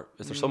 or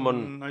is there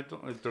someone? I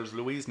don't. There's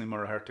Louise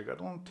Murray Hurtig. I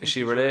don't think. Is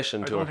she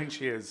relation to her? I don't think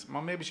she is.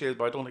 Well, maybe she is,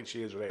 but I don't think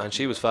she is related. And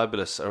she was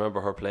fabulous. I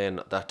remember her playing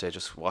that day,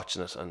 just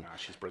watching it, and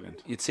she's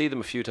brilliant. You'd see them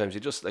a few times.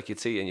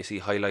 You'd see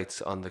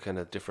highlights on the kind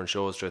of different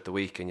shows throughout the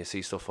week, and you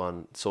see stuff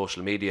on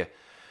social media.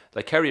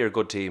 Like Kerry are a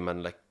good team,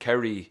 and like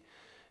Kerry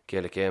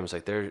Gaelic games,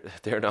 like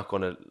they're not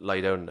going to lie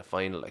down in the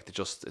final. Like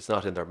it's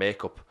not in their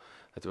makeup.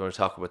 Like we want to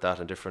talk about that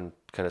and different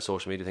kind of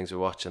social media things we're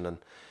watching. And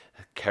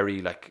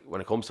Kerry, like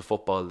when it comes to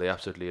football, they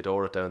absolutely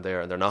adore it down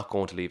there, and they're not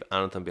going to leave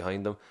anything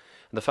behind them.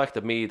 And the fact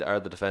that Meath are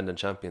the defending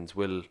champions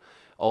will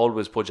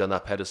always put you on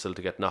that pedestal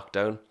to get knocked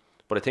down.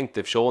 But I think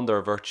they've shown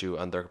their virtue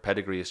and their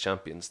pedigree as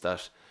champions,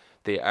 that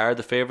they are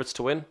the favourites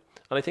to win.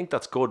 And I think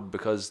that's good,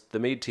 because the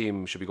Meath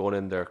team should be going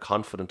in there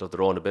confident of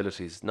their own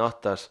abilities.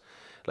 Not that,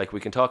 like, we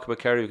can talk about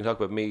Kerry, we can talk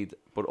about Meath,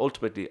 but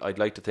ultimately I'd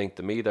like to think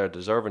the Meath are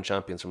deserving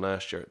champions from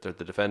last year. They're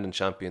the defending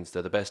champions,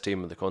 they're the best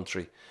team in the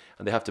country,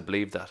 and they have to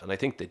believe that, and I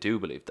think they do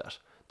believe that.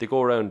 They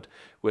go around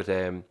with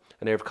an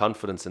air of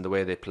confidence in the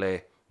way they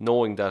play,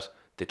 knowing that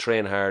they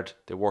train hard,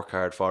 they work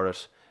hard for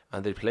it,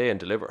 and they play and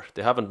deliver.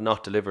 They haven't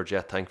not delivered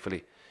yet,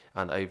 thankfully.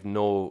 And I've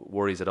no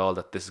worries at all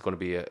that this is going to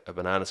be a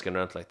banana skin or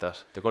anything like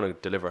that. They're going to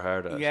deliver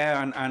hard.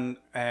 Yeah, and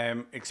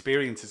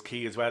experience is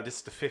key as well. This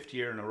is the 5th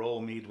year in a row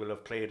Meath will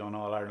have played on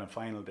All-Ireland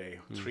final day.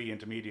 3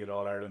 intermediate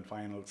All-Ireland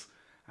finals,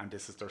 and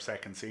this is their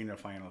 2nd senior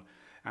final.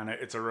 And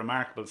it's a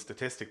remarkable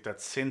statistic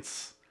that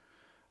since,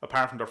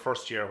 apart from their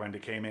first year when they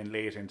came in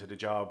late into the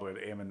job, where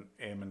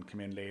Eamon came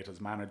in late as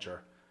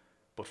manager,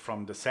 but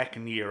from the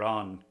 2nd year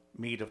on,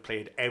 Meath have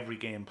played every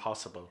game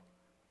possible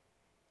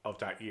of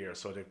that year.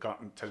 So they've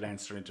gotten to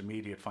Leinster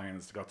intermediate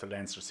finals, they got to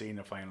Leinster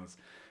senior finals,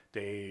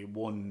 they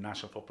won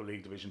National Football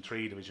League Division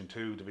 3, Division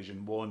 2,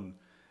 Division 1.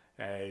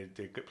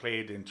 They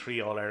played in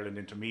 3 All-Ireland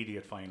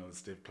intermediate finals.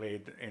 They've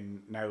played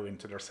now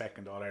into their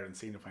 2nd All-Ireland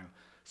senior final.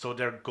 So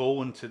they're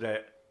going to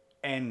the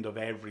end of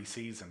every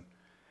season,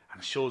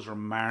 and it shows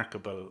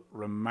remarkable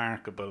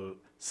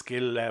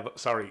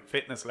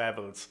fitness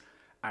levels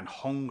and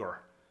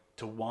hunger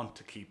to want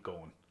to keep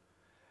going.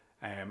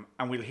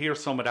 And we'll hear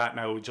some of that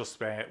now.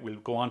 We'll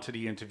go on to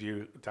the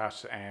interview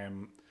that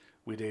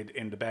we did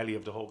in the belly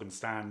of the Hogan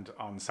stand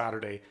on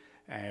Saturday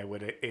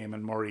with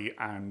Eamon Murray,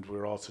 and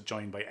we're also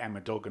joined by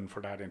Emma Duggan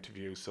for that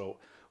interview. So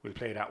we'll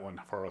play that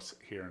one for us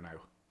here now.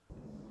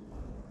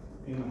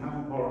 Eamon, how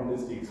important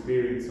is the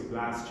experience of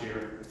last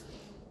year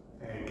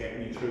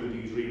getting you through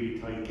these really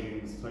tight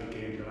games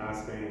the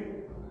last day,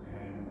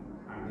 and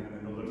then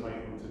another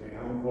tight one today?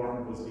 How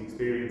important was the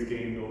experience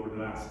gained over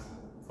the last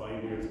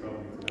 5 years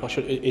probably?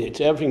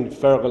 It's everything,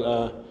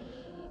 Fergal.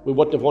 We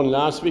wouldn't have won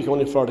last week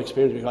only for the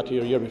experience we got the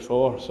year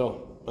before.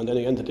 So, and then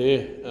again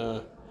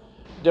today,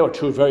 they were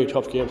 2 very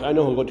tough games. I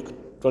know how good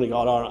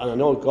Donegal are, and I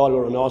know Galway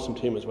were an awesome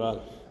team as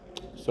well.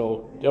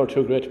 So they were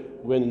 2 great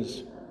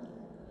wins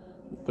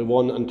by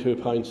 1 and 2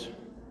 points.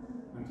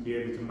 And to be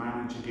able to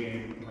manage a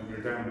game when you're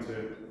down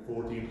to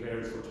 14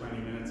 players for 20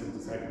 minutes of the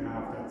second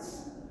half,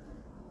 that's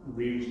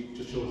really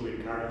just shows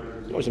real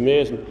character. It was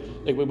amazing.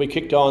 Like we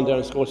kicked on there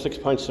and scored 6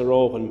 points in a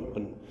row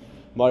when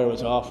Meyer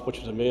was off, which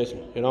was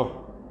amazing, you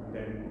know. And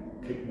then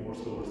kick more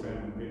scores then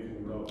and make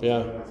them go.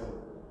 Yeah. So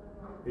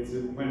is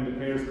it when the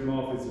players come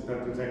off, is it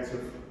that there's extra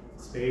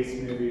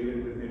space,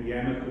 maybe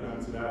Emma could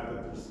answer that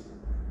there's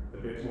a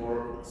bit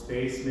more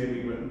space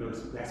maybe when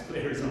there's less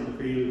players on the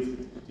field?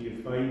 Do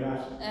you find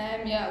that?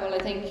 Yeah, well I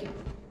think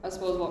I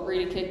suppose what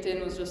really kicked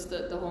in was just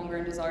the hunger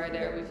and desire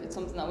there. It's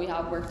something that we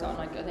have worked on.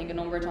 Like I think a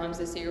number of times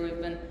this year we've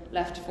been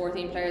left to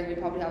 14 players. We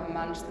probably haven't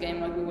managed the game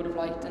like we would have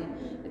liked, and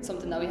it's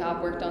something that we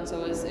have worked on.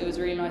 So it was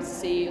really nice to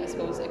see, I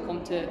suppose, it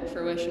come to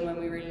fruition when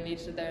we really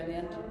needed it there in the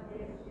end.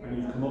 And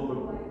you've come up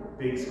with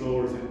big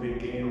scores in big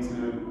games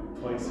now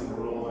twice in a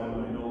row,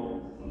 and I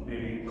know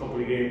maybe a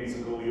couple of games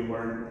ago you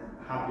weren't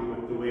happy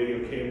with the way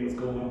your game was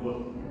going,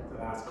 but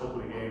the last couple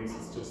of games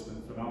it's just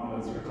been phenomenal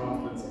as your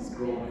confidence is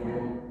growing and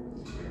growing.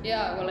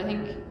 Yeah, well,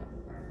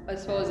 I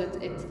suppose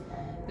it's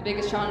the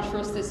biggest challenge for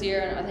us this year,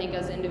 and I think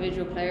as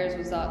individual players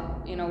was that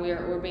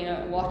we're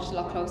being watched a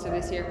lot closer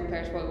this year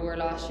compared to what we were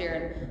last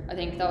year, and I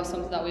think that was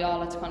something that we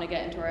all had to kind of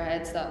get into our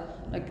heads, that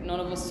like none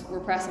of us were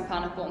pressing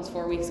panic buttons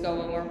 4 weeks ago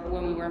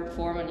when we weren't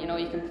performing.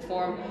 You can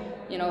perform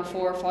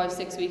 4, 5,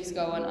 6 weeks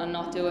ago and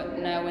not do it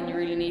now when you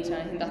really need to.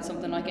 And I think that's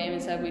something, like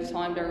Eamon said, we've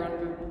timed our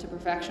run to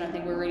perfection. I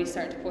think we're really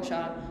starting to push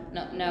on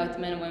it now at the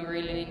minute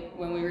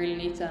when we really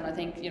need to, and I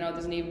think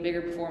there's an even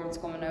bigger performance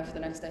coming now for the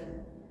next day.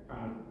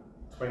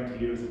 20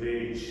 years of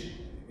age,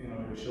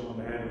 you're showing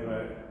the head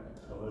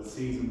of a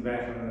seasoned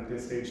veteran at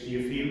this stage. Do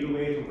you feel the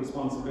weight of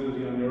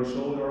responsibility on your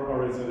shoulder,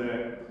 or is it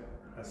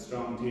a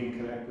strong team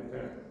collective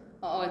there?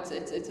 Oh, it's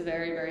a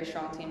very, very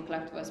strong team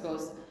collective, I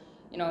suppose.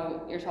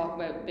 You're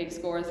talking about big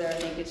scores there. I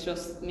think it's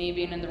just me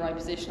being in the right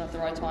position at the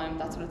right time.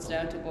 That's what it's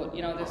down to. But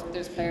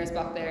there's players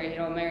back there.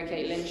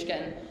 Mary-Kate Lynch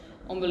getting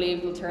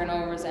unbelievable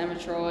turnovers, Emma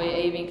Troy,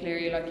 Aoibhinn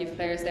Cleary, like you've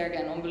players there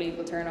getting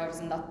unbelievable turnovers,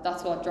 and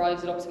that's what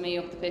drives it up to me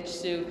up the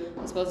pitch to do,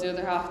 I suppose, the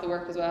other half of the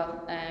work as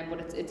well.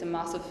 But it's a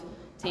massive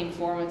team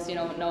performance.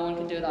 No one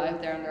can do that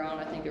out there on their own.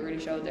 I think it really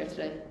showed there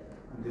today.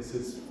 And this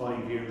is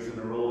 5 years in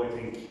a row. I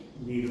think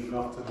Meath have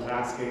got to the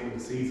last game of the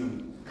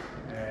season.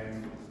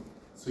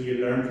 So you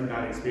learn from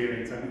that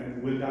experience,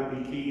 and will that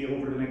be key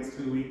over the next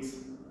 2 weeks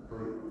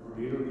for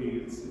either of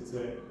you? It's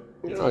a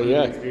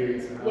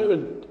experience. Well,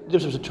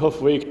 this was a tough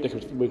week.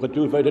 We could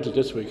do very little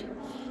this week.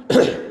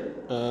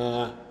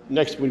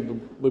 Next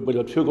we'll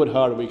have 2 good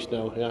hard weeks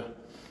now. Yeah,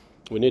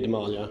 we need them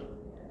all. Yeah.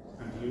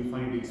 And do you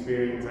find the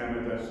experience,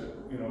 Emma, that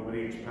with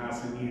each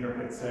passing year,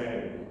 it's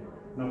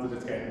not that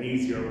it's getting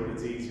easier, but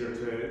it's easier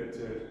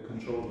to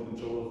control the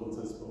controllables,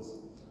 I suppose.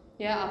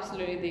 Yeah,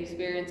 absolutely. The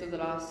experience of the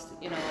last,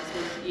 I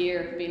suppose,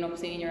 year being up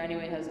senior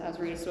anyway has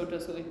really stood to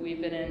us.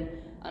 We've been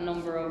in a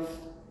number of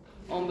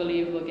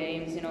unbelievable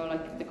games.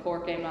 Like the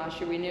Cork game last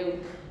year, we knew.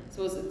 I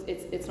suppose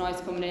it's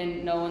nice coming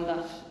in knowing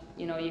that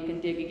you can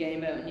dig a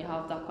game out and you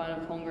have that kind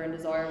of hunger and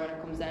desire when it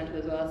comes down to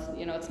it as well.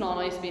 It's not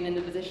nice being in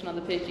the position on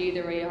the pitch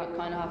either, where you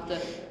kind of have to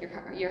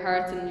your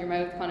heart in your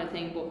mouth kind of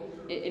thing. But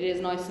it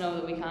is nice to know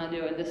that we can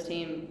do it. And this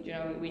team,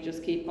 we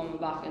just keep coming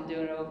back and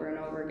doing it over and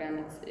over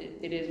again.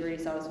 It is really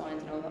satisfying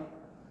to know that.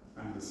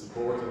 And the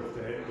support of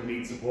the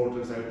Meath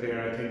supporters out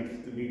there, I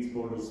think the Meath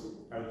supporters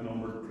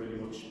outnumbered pretty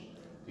much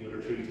the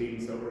other 3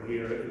 teams that were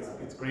here.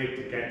 It's great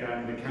to get that,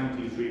 and the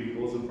county is really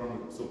buzzing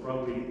from it. So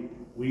probably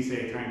we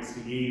say thanks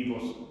to ye,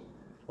 but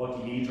what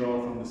do ye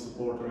draw from the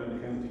support around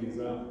the county as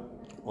well?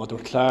 Oh, they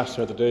were class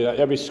the other day.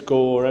 Every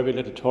score, every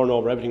little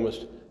turnover, everything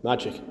was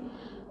magic.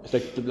 It's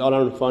like the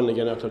All-Ireland final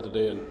again after the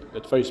day, and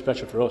it's very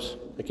special for us.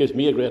 It gives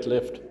me a great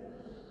lift.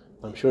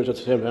 I'm sure it's the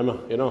same for Emma,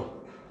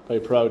 very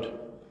proud. Yeah,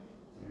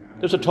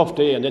 this is a tough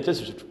day, and this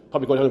is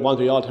probably going to be one of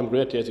the all-time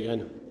great days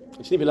again.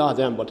 It's going to be a lot of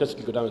them, but this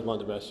will go down as one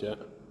of the best, yeah.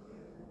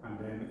 And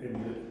then in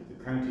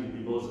the county will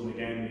be buzzing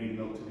again leading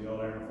up to the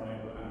All-Ireland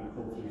final, and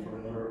hopefully for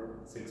another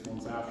 6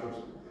 months after it.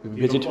 Do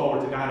you look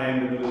forward to that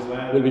end of it as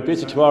well? We'll be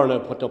busy tomorrow now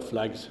putting up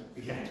flags.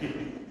 Yeah,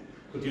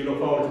 but do you look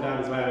forward to that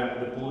as well,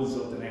 and the buzz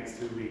of the next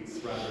 2 weeks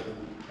rather than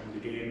the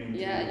game?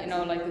 Yeah,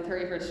 like the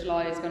 31st of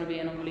July is going to be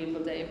an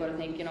unbelievable day, but I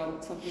think,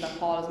 something that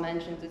Paul has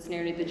mentioned, it's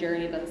nearly the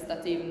journey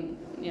that's even,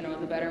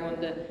 the better one.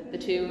 The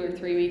 2 or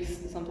 3 weeks,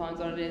 sometimes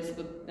what it is,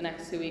 but the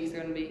next 2 weeks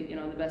are going to be,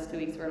 the best 2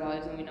 weeks of our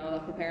lives, and we know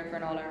that preparing for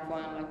an All-Ireland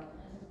final, like,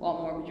 what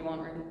more would you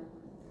want, really?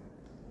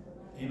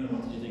 Eamon,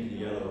 what did you think of the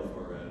yellow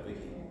for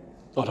Vicky?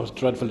 Oh, that was a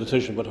dreadful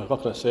decision, but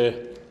what can I say?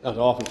 That was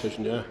an awful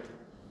decision, yeah.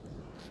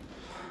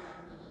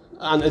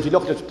 And if you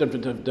look at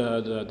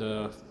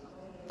the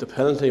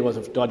penalty, was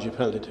a dodgy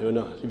penalty too.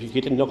 If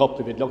you didn't look up,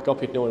 if you'd looked up,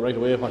 you'd know right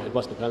away what it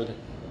wasn't a penalty.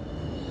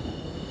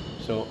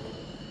 So.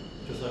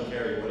 Just on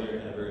Kerry, what are your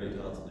kind of early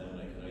thoughts on them?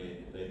 Like, I know you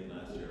played them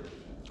last year.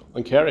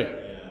 On Kerry?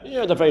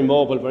 Yeah, they're very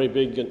mobile, very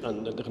big,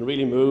 and they can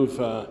really move.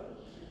 Look,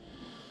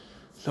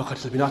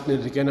 they'll be knocking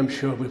it again, I'm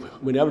sure.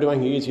 We never do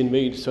anything easy in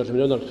Meath, so it'll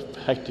be another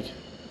hectic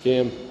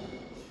game.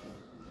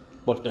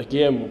 But the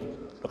game,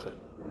 look,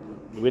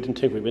 we didn't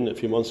think we'd win it a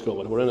few months ago,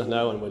 but we're in it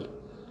now, and we'll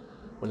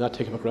not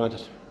take it for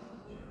granted.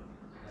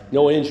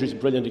 No injuries,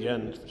 brilliant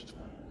again.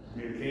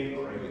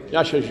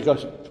 Yeah, sure, she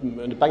got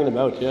banging them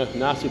out, yeah,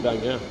 nasty bang,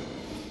 yeah.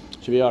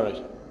 She'll be all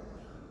right.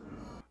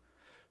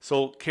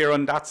 So,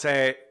 Kieran, that's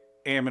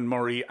Eamon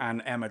Murray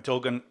and Emma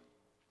Duggan.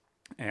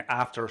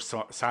 After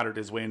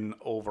Saturday's win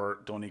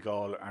over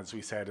Donegal, as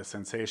we said, a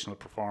sensational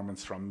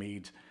performance from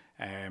Meath,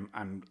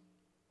 and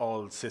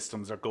all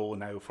systems are go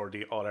now for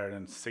the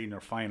All-Ireland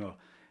Senior Final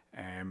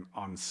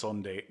on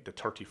Sunday, the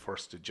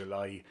 31st of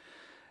July.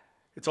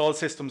 it's all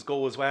systems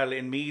go as well.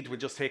 In Meath, we'll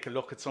just take a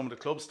look at some of the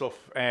club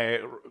stuff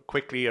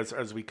quickly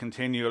as we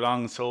continue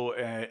along. So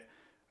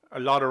a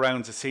lot of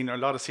rounds of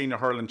senior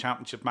hurling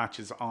championship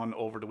matches on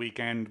over the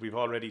weekend. We've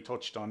already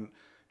touched on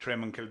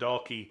Trim and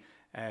Kildalkey.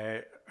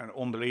 An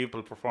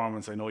unbelievable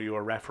performance. I know you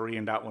were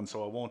refereeing that one,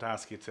 so I won't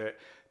ask you to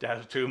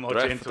delve too much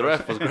into it. The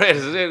ref was great,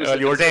 isn't it? Well,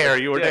 you were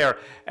there.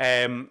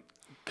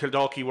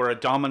 Kildalkey were a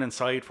dominant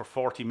side for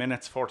 42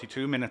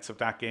 minutes of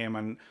that game,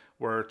 and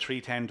were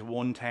 3-10 to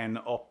 1-10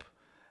 up.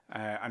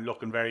 And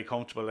looking very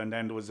comfortable, and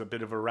then there was a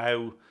bit of a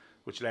row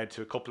which led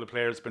to a couple of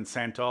players being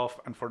sent off,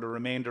 and for the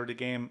remainder of the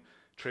game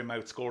Trim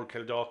outscored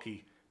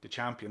Kildalkey, the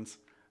champions,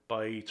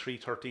 by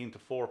 3-13 to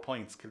 4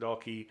 points.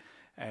 Kildalkey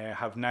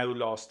have now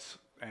lost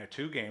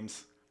 2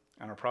 games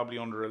and are probably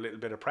under a little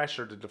bit of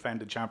pressure, the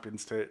defended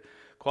champions, to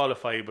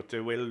qualify, but they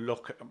will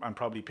look and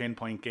probably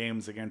pinpoint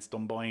games against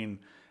Dunboyne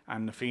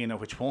and Na Fianna,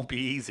 which won't be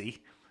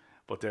easy,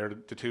 but they're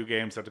the 2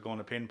 games that they're going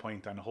to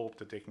pinpoint and hope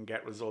that they can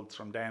get results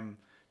from them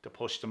to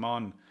push them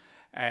on.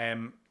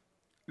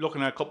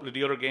 Looking at a couple of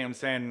the other games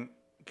then,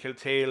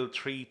 Kiltale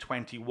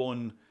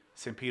 3-21,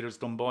 St Peter's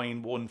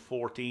Dunboyne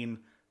 1-14.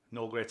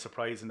 No great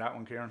surprise in that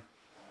one, Kieran.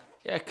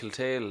 Yeah,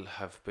 Kiltale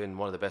have been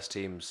one of the best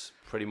teams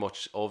pretty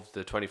much of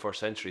the 21st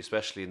century,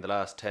 especially in the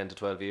last 10 to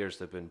 12 years.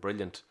 They've been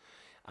brilliant,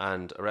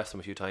 and I ref them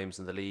a few times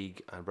in the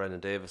league, and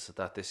Brendan Davis at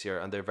that this year,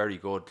 and they're very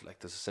good. Like,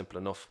 this is simple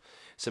enough.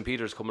 St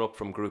Peter's coming up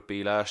from Group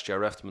B last year.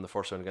 I ref them in the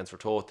first round against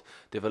Ratoath.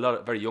 They have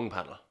a very young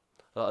panel.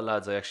 A lot of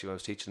lads when I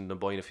was teaching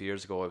Dunboyne a few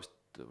years ago,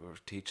 we were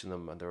teaching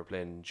them and they were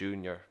playing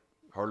junior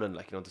hurling.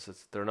 Like,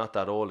 they're not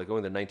that old. They're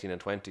going, they're 19 and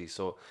 20,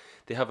 so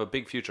they have a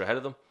big future ahead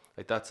of them.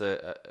 Like, that's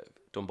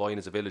Dunboyne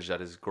is a village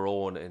that is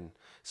grown in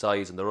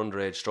size, and their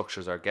underage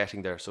structures are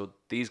getting there. So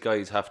these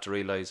guys have to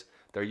realise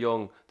they're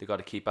young. They got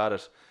to keep at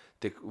it.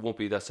 They won't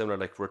be that similar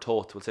like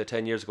Ratoath. We'll say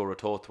 10 years ago,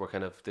 Ratoath were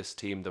kind of this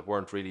team that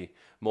weren't really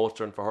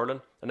motoring for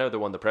hurling, and now they're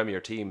one of the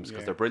premier teams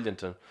because they're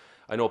brilliant. And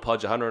I know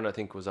Podge Hanrahan, I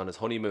think, was on his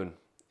honeymoon.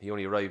 He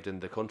only arrived in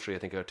the country, I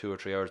think, 2 or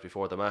 3 hours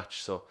before the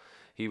match, so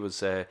he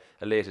was a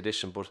late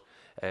addition. But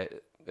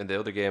in the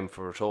other game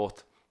for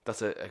Ratoath,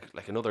 that's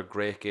like another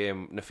great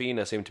game. Na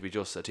Fianna seem to be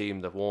just a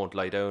team that won't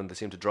lie down. They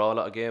seem to draw a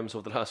lot of games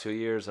over the last few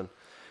years. And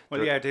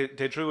well, yeah,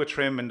 they drew a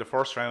Trim in the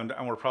first round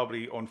and were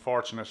probably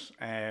unfortunate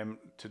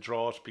to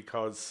draw it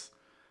because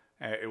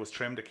it was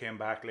Trim that came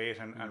back late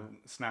and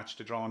snatched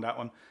the draw on that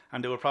one.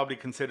 And they would probably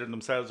consider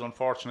themselves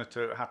unfortunate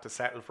to have to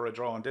settle for a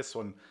draw on this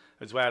one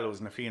as well. It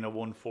was Na Fianna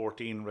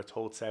 1-14,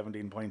 Ratoath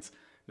 17 points.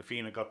 Na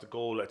Fianna got the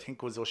goal, I think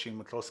it was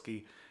Oisin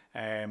McCluskey.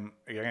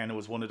 Again, it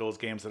was one of those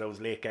games that I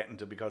was late getting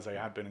to because I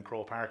had been in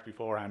Croke Park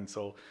beforehand,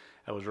 so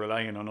I was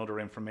relying on other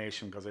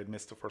information because I'd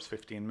missed the first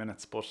 15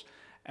 minutes. But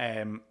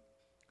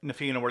Na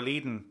Fianna were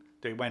leading.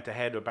 They went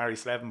ahead with Barry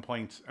 11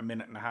 points a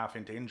minute and a half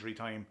into injury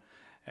time,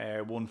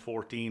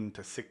 1-14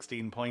 to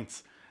 16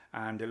 points,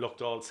 and they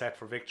looked all set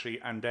for victory.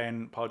 And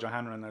then Podge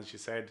Hanrahan, as you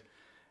said,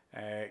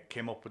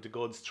 came up with the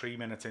goods 3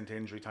 minutes into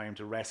injury time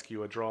to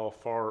rescue a draw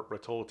for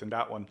Ratoath in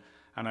that one.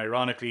 And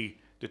ironically,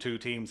 the 2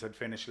 teams had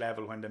finished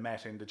level when they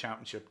met in the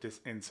championship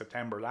in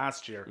September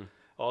last year,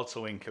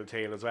 also in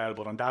Kiltale as well.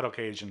 But on that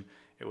occasion,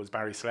 it was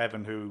Barry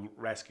Slevin who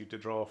rescued the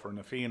draw for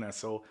Na Fianna.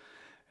 So,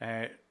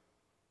 and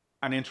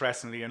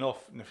interestingly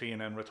enough, Na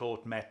Fianna and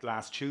Ratoath met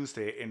last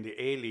Tuesday in the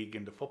A-League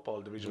in the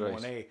football Division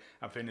 1A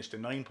and finished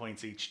in 9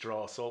 points each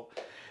draw. So,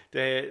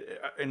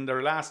 in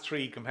their last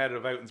 3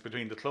 competitive outings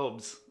between the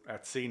clubs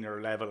at senior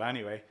level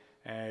anyway,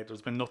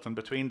 there's been nothing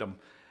between them.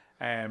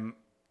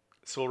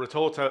 So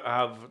Ratoath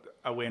have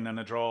a win and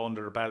a draw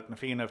under their belt. Na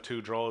Fianna have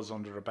 2 draws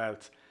under their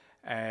belt.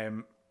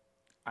 And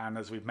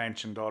as we've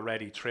mentioned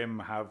already, Trim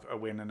have a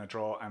win and a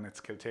draw, and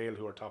it's Kiltale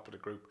who are top of the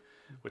group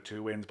with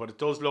 2 wins. But it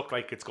does look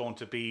like it's going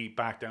to be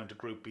back down to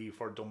Group B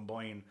for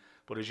Dunboyne.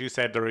 But as you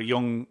said, they're a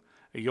young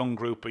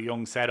group, a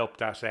young setup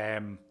that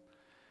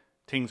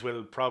things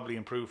will probably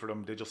improve for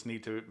them. They just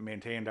need to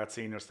maintain that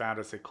senior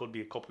status. It could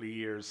be a couple of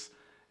years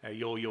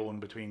yo-yoing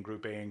between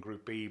Group A and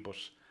Group B, but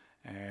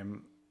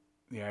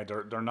yeah,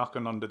 they're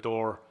knocking on the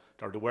door.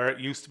 It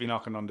used to be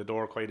knocking on the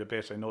door quite a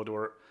bit. I know they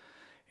were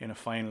in a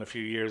final a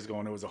few years ago,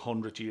 and it was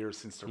 100 years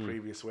since their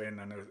previous win,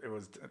 and it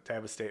was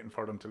devastating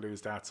for them to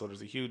lose that. So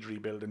there's a huge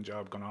rebuilding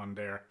job going on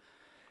there.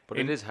 But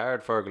it is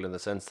hard, Fergal, in the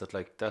sense that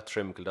like that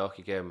Trim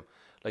Kildalkey game,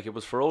 like it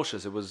was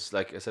ferocious. It was,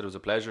 like I said, it was a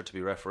pleasure to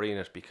be refereeing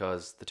it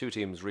because the 2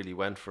 teams really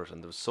went for it,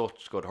 and there was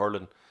such good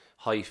hurling,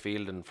 high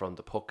fielding from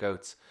the puck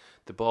outs.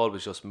 The ball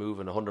was just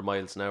moving 100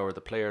 miles an hour. The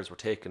players were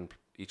taking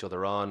each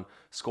other on,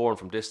 scoring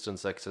from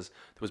distance. Like, says,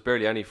 there was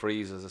barely any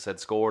frees, as I said,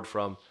 scored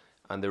from,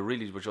 and they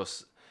really were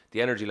just,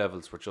 the energy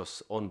levels were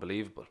just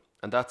unbelievable.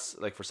 And that's,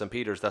 like, for St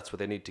Peter's, that's what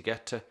they need to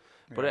get to.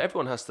 But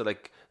everyone has to,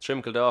 like,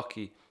 Trim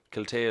Kildalkey,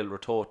 Kiltale,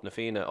 Ratoath, Na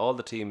Fianna, all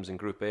the teams in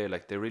Group A,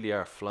 like, they really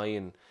are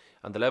flying.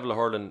 And the level of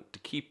hurling, to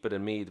keep it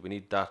in Meath, we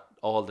need that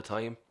all the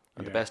time.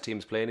 And the best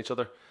teams playing each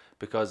other,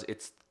 because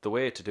it's the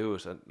way to do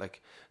it. And,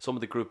 like, some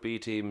of the Group B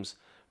teams,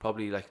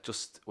 probably, like,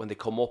 just when they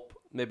come up,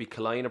 maybe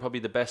Killeen are probably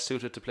the best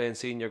suited to play in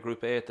senior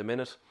Group A at the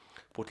minute.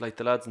 But, like,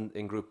 the lads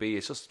in Group B,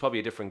 it's just probably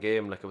a different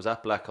game. Like, it was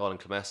at Blackhall and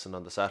Clemesson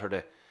on the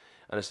Saturday,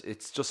 and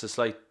it's just a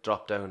slight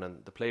drop down,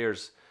 and the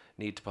players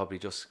need to probably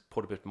just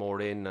put a bit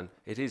more in, and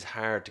it is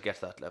hard to get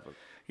to that level.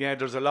 Yeah,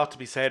 there's a lot to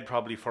be said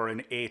probably for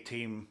an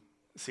 8-team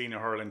senior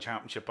hurling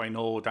championship. I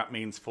know that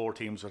means 4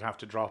 teams would have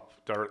to drop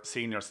their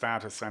senior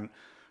status, and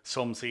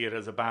some see it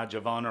as a badge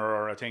of honour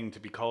or a thing to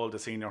be called a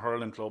senior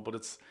hurling club, but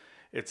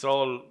it's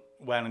all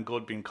well and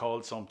good being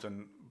called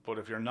something, but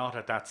if you're not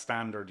at that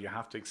standard, you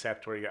have to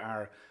accept where you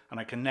are. And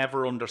I can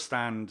never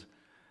understand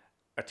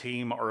a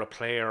team or a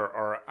player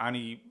or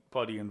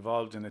anybody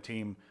involved in a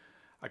team,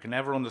 I can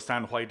never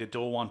understand why they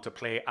don't want to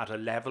play at a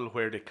level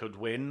where they could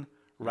win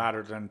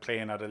rather than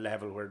playing at a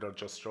level where they're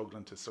just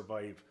struggling to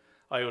survive.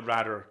 I would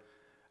rather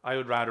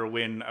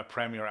win a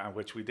Premier,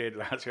 which we did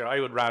last year. I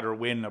would rather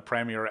win a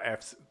Premier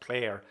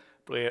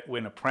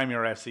win a Premier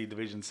FC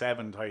Division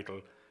 7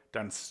 title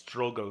than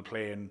struggle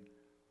playing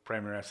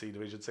Premier FC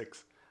Division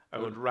 6. I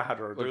would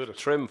rather do it.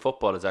 Trim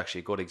football is actually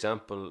a good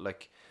example.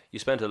 Like, you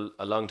spent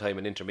a long time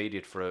in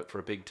intermediate for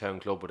a big town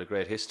club with a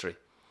great history,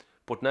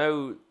 but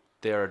now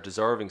they're a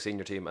deserving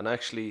senior team, and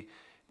actually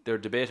they're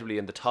debatably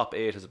in the top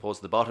 8 as opposed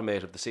to the bottom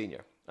 8 of the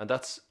senior, and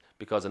that's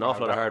because an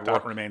awful lot of hard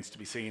work. That remains to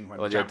be seen when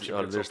the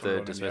championship there's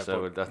the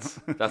dismissal.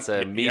 That's a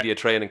Yeah. media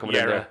training coming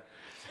in there.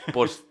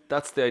 But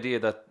that's the idea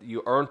that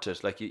you earned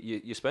it. Like,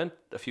 you spent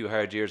a few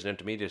hard years in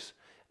intermediate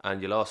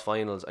and you lost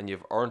finals and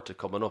you've earned it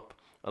coming up.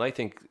 And I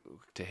think,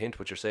 to hint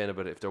what you're saying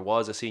about it, if there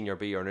was a senior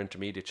B or an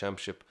intermediate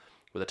championship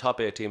where the top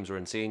 8 teams were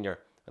in senior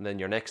and then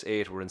your next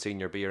 8 were in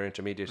senior B or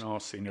intermediate. No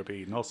senior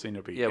B.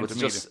 Yeah, but it's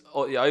just,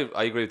 I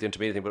agree with the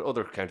intermediate thing, but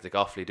other counties like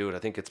Offaly do it. I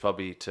think it's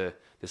probably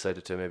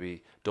decided to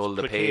maybe dull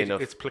the pain of...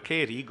 It's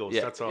placate egos,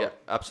 yeah, that's all. Yeah,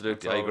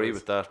 absolutely, I agree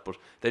with that. But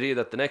the idea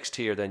that the next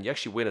tier, then, you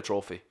actually win a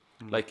trophy.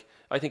 Like,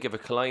 I think if a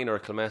Killeen or a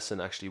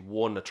Kilmessan actually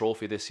won a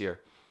trophy this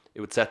year, it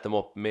would set them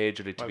up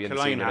majorly to be in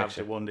the senior next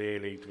year. They won the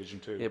A-League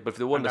Division 2. Yeah, but if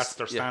they won, that's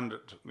their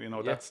standard.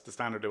 That's the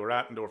standard they were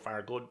at, and they were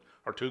far good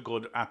or too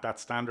good at that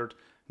standard.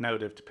 Now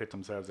they have to pit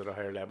themselves at a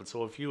higher level.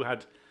 So if you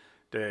had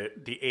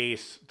the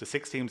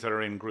 6 teams that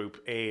are in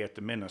Group A at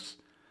the minute,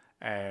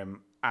 and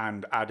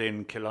add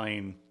in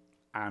Killeen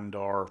and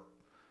or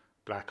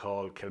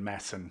Blackhall,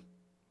 Kilmessan,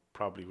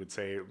 probably would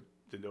say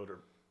the other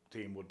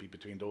team would be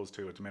between those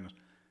 2 at the minute.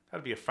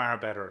 That'd be a far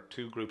better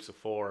 2 groups of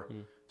 4,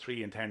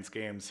 3 intense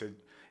games. So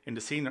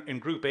in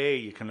Group A,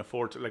 you can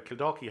afford to, like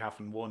Kildalkey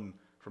haven't won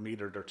from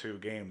either of their 2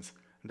 games,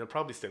 and they'll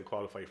probably still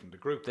qualify from the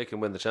group. They can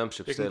win the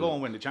championship. They can go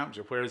and win the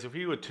championship. Whereas if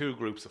you had 2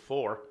 groups of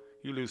 4,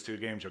 you lose 2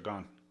 games, you're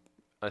gone.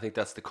 I think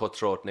that's the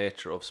cutthroat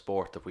nature of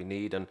sport that we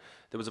need. And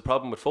there was a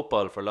problem with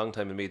football for a long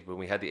time in Meath when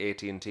we had the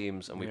 18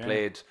 teams and we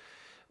played,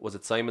 was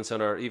it Simonstown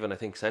or even I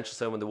think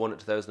Centralstown when they won it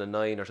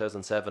 2009 or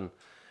 2007.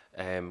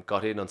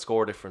 Got in on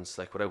score difference,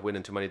 like, without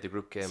winning too many of the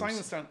group games.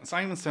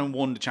 Simonstown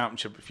won the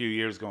championship a few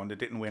years ago and they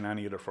didn't win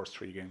any of their first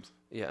 3 games.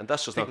 Yeah, and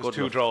that's just I not think good it was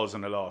 2 enough. draws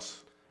and a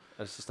loss.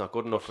 It's just not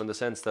good enough in the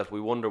sense that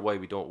we wonder why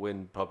we don't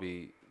win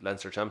probably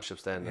Leinster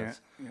championships then. It's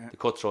the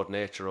cutthroat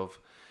nature of...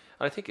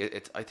 And I think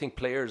I think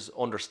players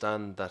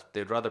understand that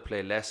they'd rather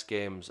play less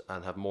games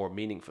and have more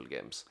meaningful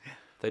games.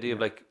 The idea of,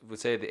 like, we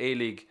say the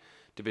A-League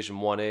Division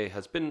 1A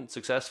has been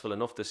successful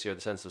enough this year, in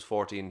the sense there's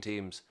 14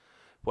 teams.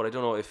 But I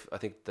don't know if, I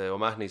think the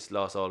O'Mahony's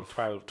lost all...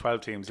 12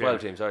 teams,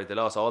 12 teams, sorry. They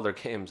lost all their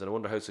games, and I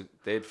wonder how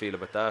they'd feel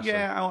about that.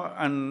 Yeah,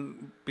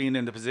 and being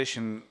in the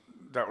position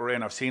that we're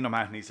in, I've seen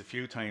O'Mahony's a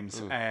few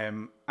times.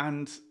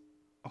 And,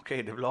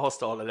 okay, they've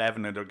lost all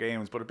 11 of their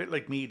games, but a bit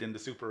like Meath in the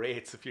Super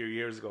 8s a few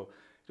years ago,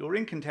 they were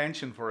in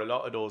contention for a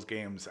lot of those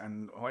games,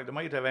 and while they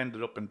might have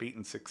ended up and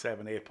beaten 6,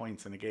 7, 8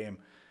 points in a game,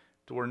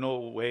 there were no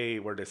way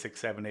were the 6,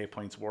 7, 8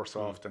 points worse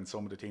off than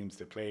some of the teams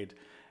they played.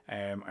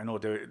 I know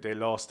they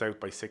lost out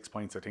by 6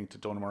 points, I think, to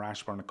Dunham or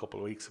Ashbourne a couple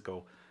of weeks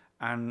ago,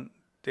 and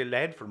they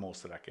led for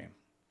most of that game.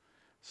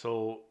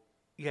 So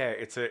yeah,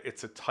 it's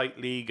a tight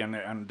league,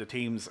 and the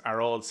teams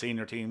are all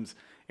senior teams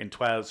in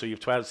 12. So you have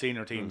 12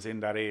 senior teams in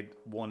that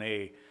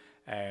 1A,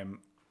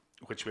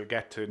 which we'll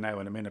get to now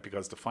in a minute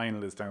because the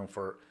final is down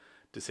for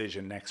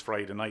decision next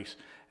Friday night.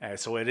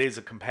 So it is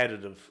a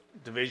competitive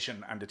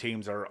division, and the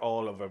teams are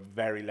all of a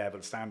very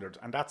level standard,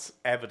 and that's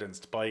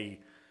evidenced by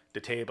the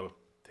table.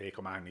 Take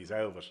O'Mahony's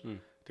out of it. I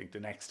think the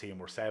next team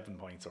were 7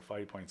 points or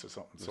 5 points or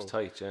something. It was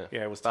tight, yeah.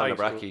 Yeah, it was tight.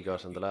 Ballinabrackey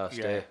got on the last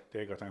day.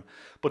 They got down.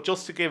 But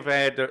just to give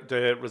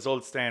the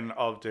results then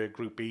of the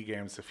Group B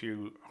games, a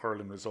few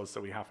hurling results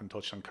that we haven't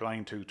touched on.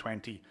 Killeen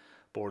 220,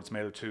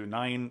 Boardsmill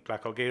 2-9,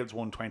 Blackhall Gales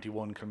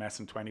 121,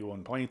 Kilmessan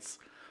 21 points,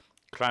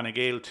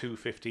 Clanagale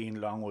 215,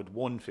 Longwood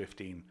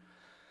 115.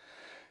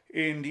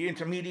 In the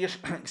intermediate,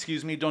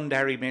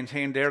 Dunderry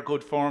maintained their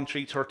good form,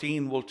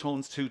 313,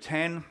 Woltones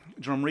 210,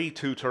 Drumree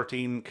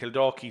 213,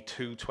 Kildalkey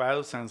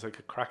 212, sounds like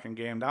a cracking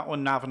game that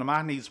one. Navan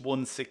O'Mahony's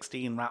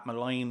 116,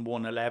 Rathmaline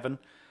 111.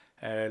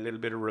 A little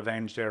bit of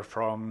revenge there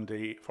for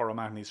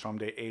O'Mahony's from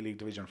the A-League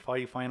Division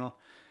 5 final.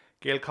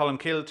 Gael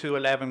Columkill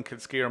 211,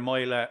 Kilskeer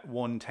Moyle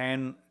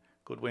 110.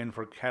 Good win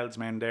for Kel's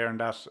men there, and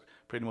that's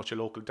pretty much a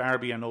local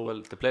derby. I know.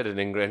 Well, they played it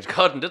in Grange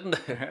Cotton, didn't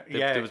they?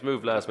 They was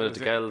moved last minute to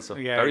Kells, so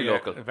very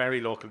local. A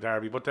very local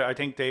derby. But I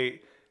think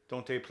they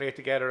don't they play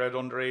together at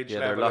underage Yeah,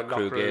 level? they're at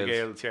Loughborough Loughborough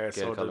Gaels. Yeah, Gael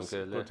so Colin there's a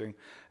Gael, good yeah. thing.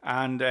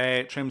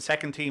 And Trim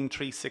second team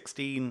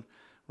 316,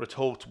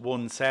 Ratoath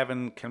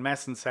 1-7,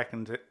 Kilmessan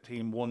second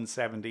team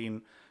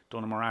 1-17,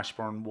 Donaghmore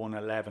Ashbourne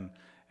 1-11.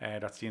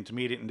 That's the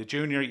intermediate. In the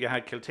junior, you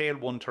had Kiltale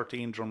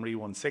 1-13, Drumree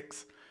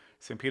 1-6,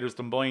 St Peter's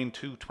Dunboyne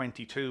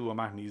 2-22,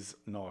 O'Mahony's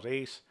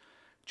 0-8.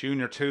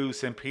 Junior 2,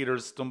 St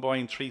Peter's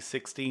Dunboyne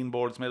 316,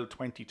 Boardsmill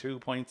 22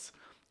 points.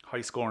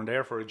 High scoring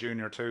there for a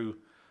junior 2.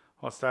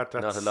 What's that?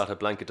 That's Not a lot of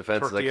blanket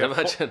defences, I can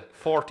imagine.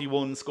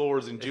 41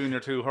 scores in junior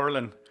 2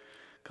 hurling.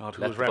 God,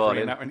 who Let was the ball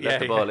refereeing in. that one? Let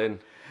the ball in.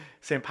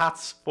 St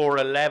Pat's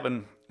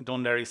 4-11,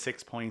 Dunderry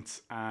 6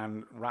 points,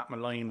 and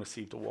Rathmaline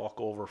received a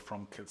walkover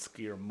from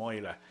Kilskeer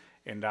Moyla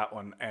in that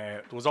one.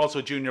 There was also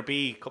a junior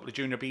B, a couple of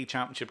junior B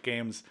championship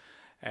games.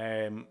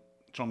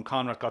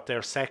 Drumconrath got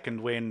their second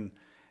win.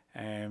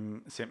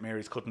 St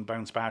Mary's couldn't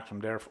bounce back from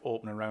their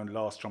opening round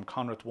loss.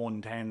 Drumconrath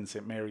 1-10,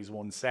 St Mary's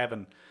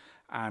 1-7.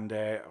 And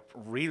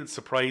real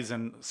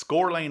surprising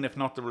scoreline, if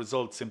not the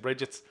results. St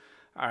Bridget's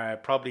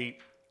probably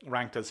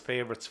ranked as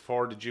favourites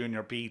for the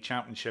Junior B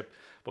Championship,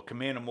 but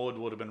Kilmainham Wood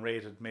would have been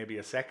rated maybe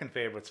a second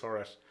favourites for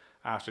it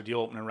after the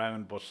opening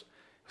round. But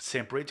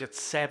St Bridget's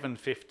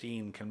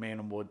 7-15,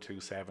 Kilmainham Wood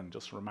 2-7.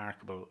 Just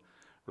remarkable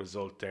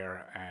result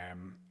there.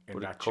 In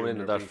But that coming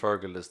into that, B.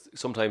 Fergal, is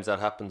sometimes that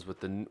happens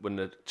with when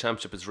the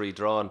championship is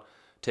redrawn.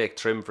 Take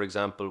Trim, for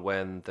example,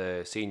 when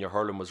the senior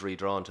hurling was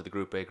redrawn to the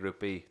Group A, Group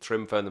B.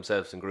 Trim found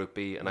themselves in Group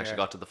B and actually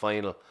got to the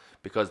final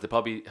because they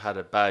probably had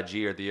a bad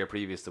year the year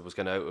previous that was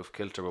kind of out of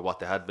kilter with what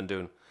they had been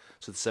doing.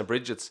 So the St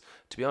Bridget's,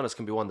 to be honest,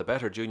 can be one of the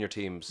better junior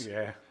teams.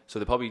 Yeah. So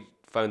they probably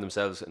found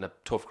themselves in a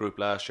tough group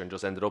last year and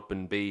just ended up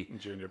in B.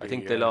 Junior I B,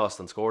 think they lost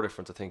on score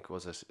difference. I think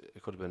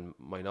it could have been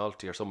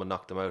Minolty or someone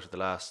knocked them out at the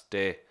last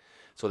day.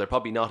 So they're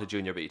probably not a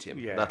junior B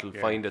team. That'll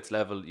find its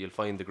level. You'll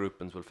find the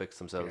groupings will fix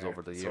themselves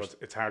over the years. So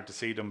it's hard to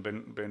see them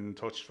been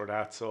touched for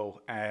that.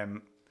 So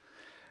and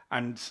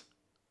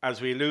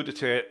as we alluded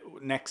to,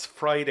 next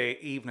Friday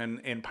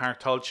evening in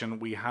Park Tulchin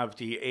we have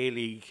the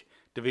A-League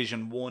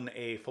Division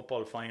 1A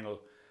football final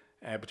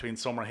between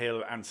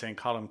Summerhill and St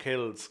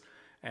Columkills.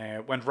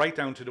 Went right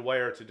down to the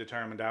wire to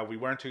determine that. We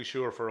weren't too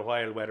sure for a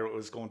while whether it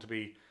was going to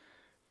be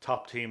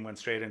top team went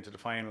straight into the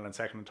final and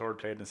second and third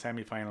played in the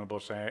semi-final,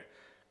 but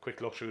quick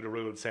look through the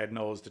rules said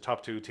no, the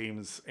top two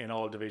teams in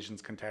all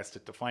divisions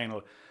contested the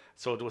final.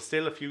 So there was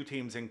still a few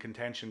teams in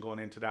contention going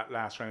into that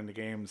last round of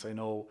games. I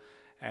know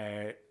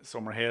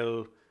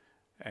Summerhill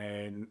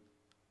and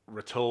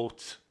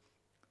Ratoath,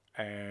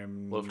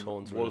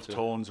 Wolf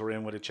Tones were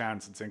in with a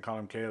chance, and St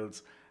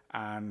Columkills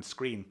and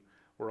Screen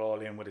were all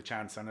in with a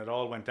chance, and it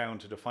all went down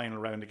to the final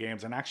round of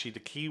games. And actually the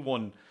key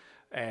one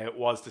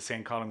was the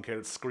St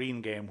Columkills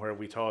Screen game, where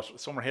we thought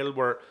Summerhill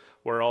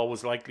were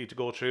always likely to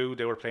go through.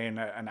 They were playing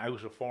an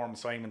out of form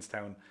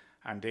Simonstown,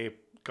 and they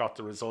got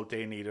the result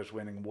they needed,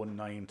 winning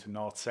 1-9 to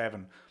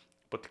 0-7.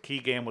 But the key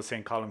game was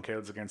St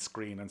Columkills against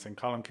Screen, and St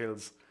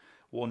Columkills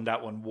won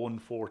that one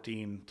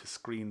 1-14 to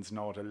Screen's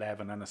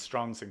 0-11, and a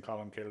strong St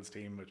Columkills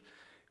team with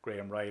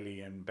Graham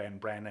Riley and Ben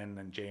Brennan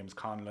and James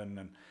Conlon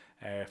and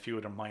a few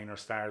of the minor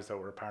stars that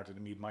were part of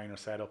the Meath Minor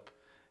setup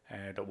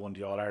that won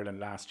the All-Ireland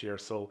last year.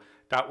 So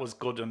that was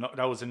good enough.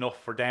 That was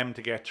enough for them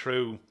to get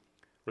through.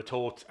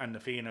 Ratoath and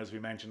Nafina, as we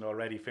mentioned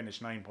already,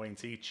 finished 9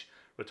 points each.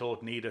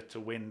 Ratoath needed to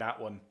win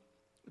that one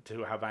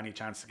to have any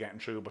chance of getting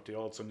through, but they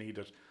also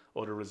needed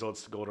other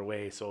results to go their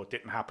way, so it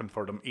didn't happen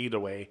for them either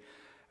way.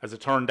 As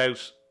it turned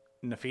out,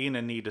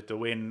 Nafina needed to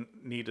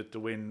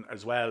win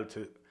as well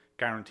to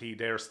guarantee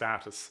their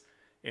status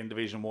in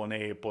Division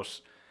 1A, but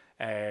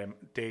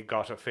they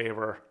got a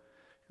favour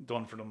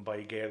done for them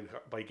by Gael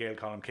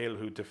Columkill,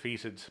 who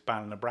defeated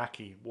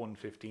Ballinabrackey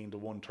 1-15 to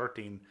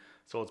 1-13.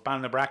 So it's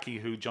Ballinabrackey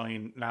who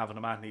join Navan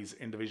O'Mahony's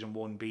in Division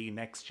 1B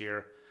next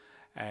year,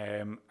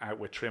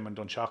 with Trim and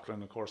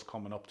Dunshaughlin, of course,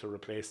 coming up to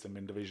replace them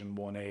in Division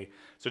 1A.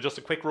 So just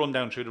a quick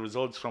rundown through the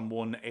results from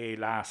 1A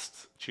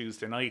last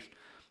Tuesday night.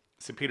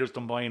 St Peter's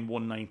Dunboyne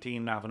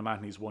 1-19, Navan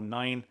O'Mahony's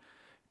 1-9.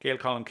 Gael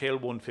Columkill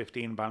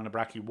 1-15,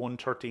 Ballinabrackey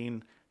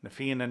 1-13.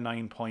 Nafina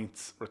 9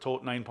 points,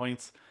 Ratoath 9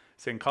 points.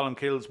 St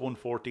Columkills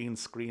 1-14,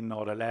 Screen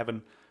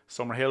 0-11.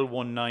 Summerhill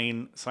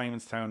 1-9,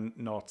 Simonstown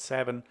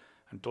 0-7.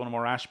 And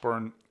Donaghmore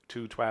Ashbourne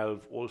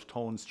 2-12, Wolf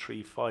Tones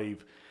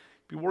 3-5.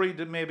 Be worried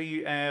that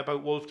maybe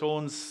about Wolf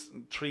Tones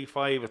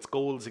 3-5. It's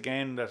goals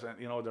again that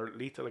they're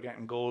lethal at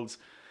getting goals.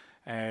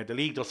 The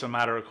league doesn't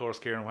matter, of course,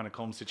 Kieran, when it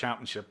comes to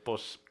championship,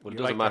 but it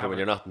doesn't matter when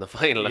you're not in the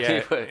final.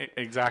 Yeah, anyway.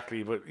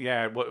 Exactly. But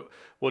yeah,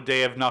 would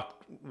they have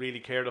not really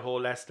cared a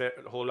whole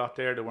lot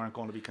there? They weren't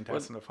going to be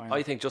contesting the final.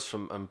 I think just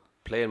from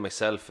playing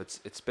myself,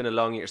 it's been a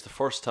long year. It's the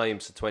first time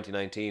since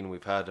 2019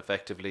 we've had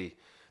effectively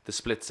the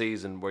split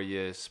season where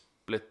you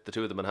split the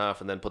two of them in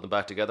half and then put them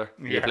back together.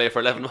 Yeah. You play for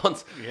 11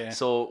 months. Yeah.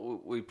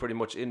 So we pretty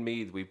much in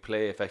Meath we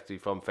play effectively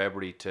from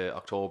February to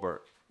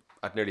October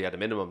at nearly at a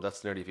minimum.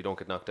 That's nearly if you don't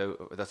get knocked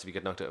out. That's if you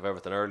get knocked out of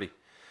everything early.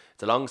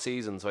 It's a long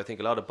season, so I think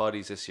a lot of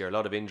bodies this year, a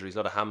lot of injuries, a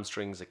lot of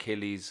hamstrings,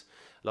 Achilles,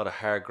 a lot of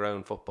hard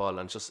ground football,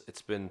 and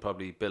it's been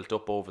probably built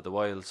up over the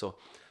while. So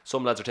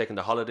some lads are taking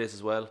the holidays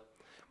as well.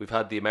 we've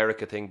had the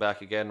America thing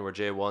back again, where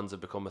J1s have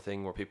become a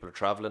thing where people are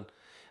travelling,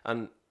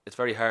 and it's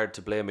very hard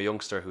to blame a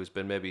youngster who's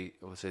been maybe,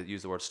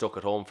 use the word, stuck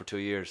at home for 2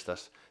 years,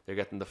 that they're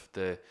getting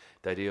the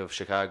idea of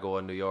Chicago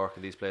and New York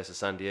and these places,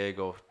 San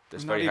Diego.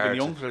 It's Not very even hard.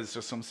 young players,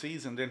 just some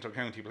seasoned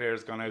inter-county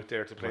players gone out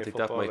there to play I think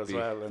football that might as be.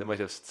 well. They and might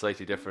have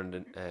slightly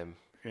different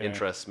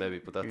interests, maybe,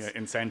 but that's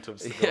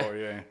incentives to go.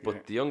 Yeah,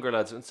 But the younger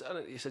lads, and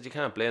you said you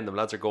can't blame them.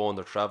 Lads are going,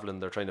 they're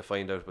travelling, they're trying to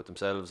find out about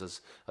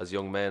themselves as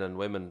young men and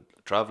women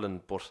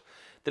travelling. But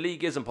the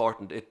league is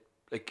important. It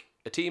like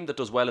a team that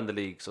does well in the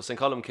league. So St.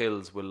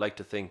 Columkills will like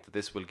to think that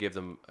this will give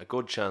them a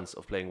good chance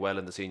of playing well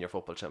in the Senior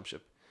Football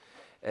Championship.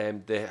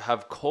 They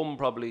have come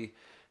probably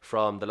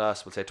from the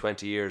last, we'll say,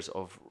 20 years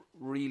of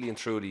really and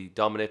truly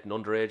dominating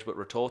underage with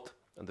Ratoath,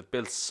 and they've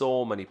built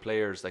so many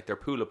players. Like, their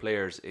pool of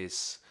players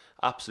is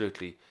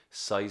absolutely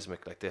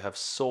seismic. Like, they have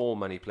so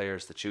many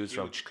players to choose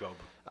from. Huge club.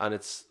 And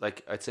it's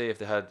like, I'd say if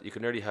they had, you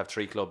could nearly have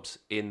 3 clubs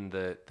in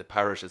the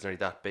parish is nearly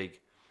that big.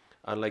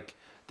 And like,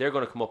 they're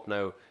going to come up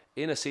now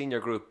in a senior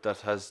group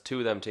that has 2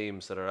 of them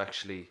teams that are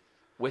actually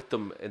with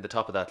them in the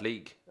top of that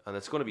league. And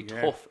it's going to be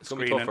tough. It's going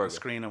to be tough for them.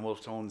 Screen and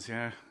Wolfe Tones,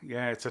 yeah.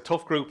 It's a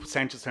tough group.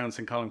 Seneschalstown,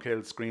 St.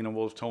 Columkills, Screen and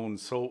Wolfe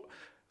Tones.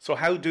 So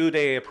how do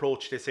they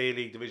approach this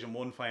A-League Division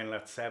 1 final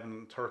at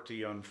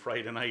 7:30 on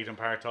Friday night in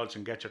Páirc Tailteann?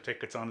 And get your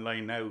tickets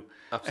online now.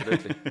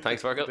 Absolutely.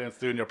 Thanks, Fergal. That's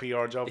doing your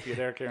PR job for you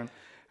there, Kieran.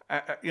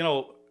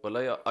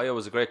 Well, I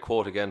always, a great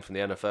quote again from the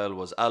NFL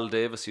was Al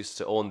Davis used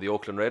to own the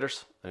Oakland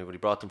Raiders, and he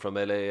brought them from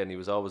LA, and he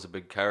was always a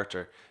big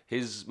character.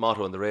 His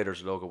motto in the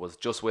Raiders logo was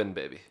 "Just win,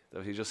 baby."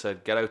 He just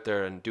said, "Get out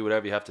there and do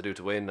whatever you have to do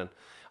to win." And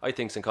I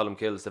think St.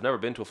 Columkills, they've never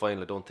been to a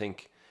final, I don't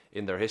think,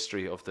 in their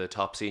history of the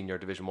top senior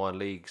Division 1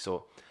 league.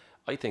 So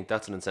I think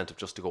that's an incentive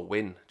just to go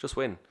win, just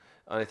win.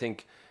 And I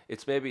think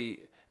it's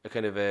maybe a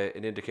kind of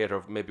an indicator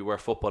of maybe where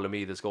football in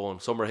Meath is going.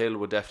 Summerhill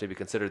would definitely be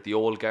considered the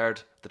old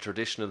guard, the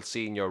traditional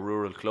senior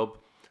rural club.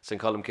 St.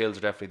 Columkills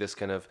are definitely this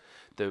kind of,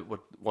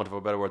 want of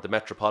a better word, the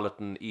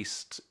metropolitan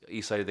east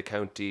side of the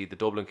county, the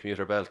Dublin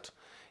commuter belt.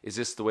 Is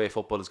this the way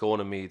football is going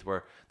in Meath,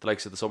 where the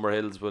likes of the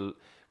Summerhills will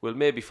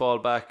maybe fall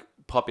back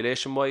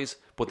population wise,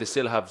 but they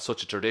still have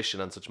such a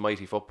tradition and such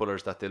mighty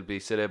footballers that they'll be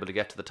still able to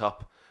get to the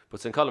top.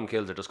 But St.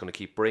 Columkills are just going to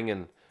keep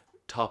bringing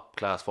top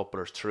class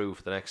footballers through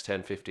for the next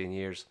 10, 15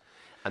 years.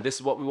 And this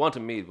is what we want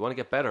in Meath. We want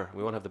to get better.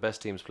 We want to have the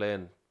best teams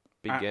playing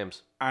big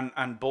games.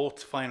 And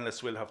both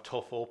finalists will have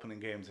tough opening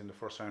games in the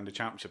first round of the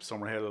championship.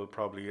 Summerhill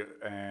probably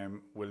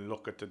will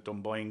look at the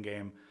Dunboyne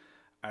game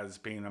as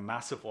being a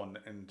massive one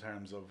in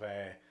terms of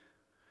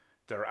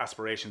their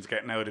aspirations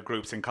getting out of the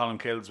groups. In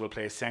Columkills will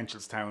play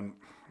Seneschalstown.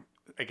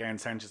 Again,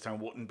 Seneschalstown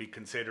wouldn't be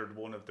considered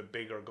one of the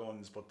bigger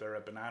guns, but they're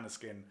a banana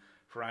skin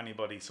for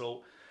anybody.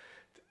 So,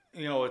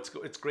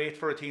 it's great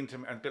for a team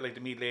to, a bit like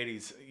the Meath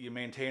Ladies, you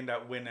maintain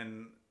that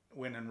winning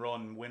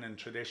run, winning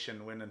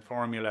tradition, winning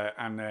formula,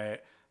 and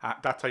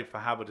that type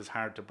of habit is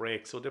hard to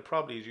break. So they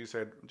probably, as you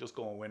said, just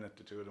go and win it,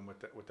 the two of them,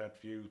 with that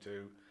view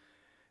to.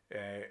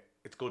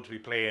 It's good to be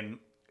playing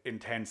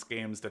intense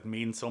games that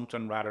mean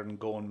something rather than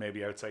going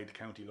maybe outside the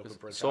county looking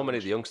for a so many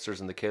of the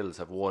youngsters in the Kills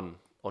have won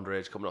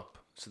underage coming up.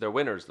 So they're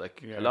winners.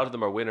 A lot of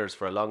them are winners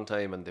for a long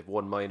time, and they've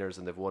won minors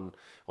and they've won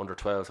under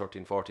 12,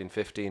 13, 14,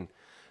 15.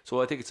 So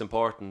I think it's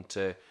important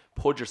to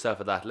put yourself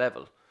at that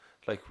level.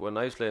 Like when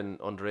I was playing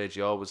underage,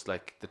 you always,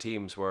 like, the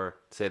teams were,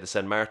 say, the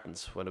St.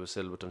 Martins when it was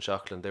still with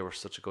Dunshaughlin. They were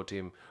such a good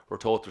team.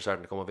 Ratoath were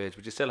starting to come of age,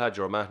 but you still had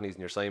your O'Mahony's and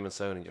your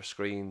Simonstown and your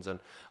Screens and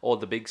all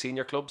the big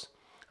senior clubs.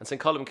 And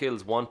St.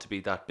 Columkills want to be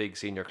that big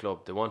senior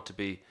club. They want to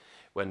be,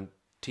 when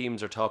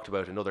teams are talked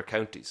about in other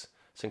counties,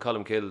 St.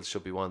 Columkills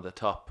should be one of the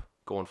top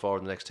going forward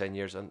in the next 10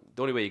 years. And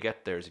the only way you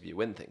get there is if you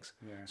win things.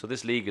 Yeah. So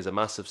this league is a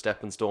massive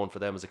stepping stone for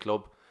them as a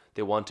club.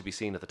 They want to be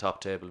seen at the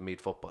top table in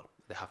Meath football.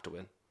 They have to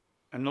win.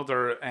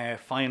 Another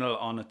final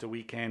on at the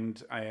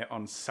weekend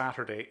on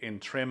Saturday in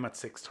Trim at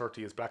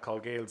 6:30 is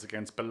Blackhall Gales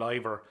against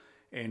Ballivor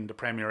in the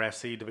Premier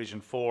FC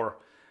Division 4.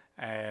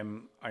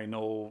 I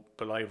know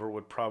Ballivor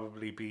would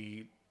probably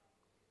be,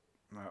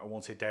 I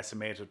won't say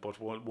decimated, but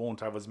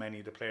won't have as many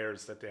of the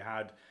players that they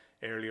had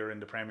earlier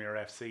in the Premier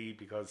FC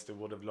because they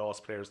would have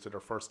lost players to their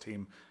first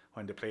team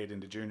when they played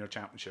in the Junior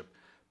Championship.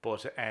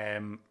 But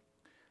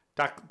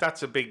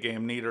that's a big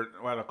game.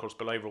 Of course,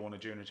 Ballivor won a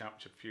Junior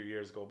Championship a few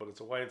years ago, but it's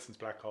a while since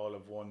Blackhall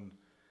have won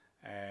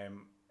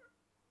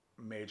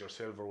major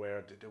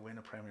silverware. Did they win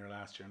a Premier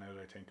last year now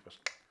that I think of it?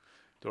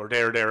 They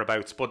were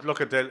thereabouts. But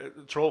look at the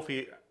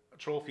trophy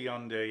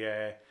on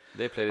the...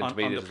 they played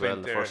intermediate as well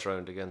in the first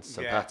round against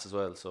St. Pat's as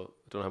well, so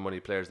I don't know how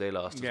many players they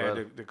lost as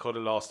well. They could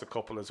have lost a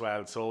couple as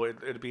well. So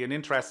it'd be an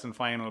interesting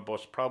final,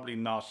 but probably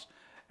not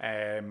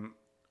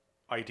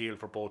ideal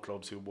for both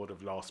clubs who would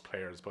have lost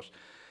players. But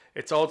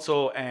it's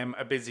also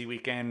a busy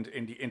weekend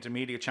in the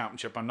Intermediate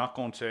Championship. I'm not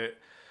going to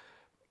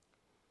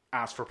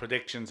ask for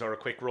predictions or a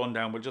quick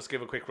rundown. We'll just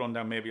give a quick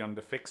rundown maybe on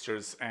the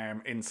fixtures.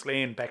 In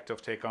Slane,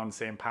 Bectuff take on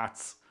St.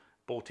 Pat's.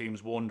 Both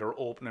teams won their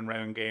opening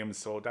round games,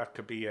 so that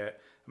could be a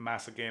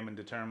massive game in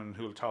determining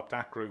who will top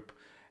that group.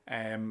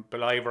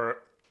 Ballivor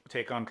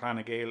take on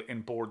Clonagale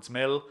in Boards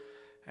Mill.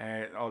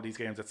 All these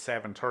games at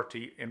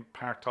 7:30 in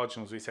Park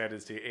Tudgeon, as we said,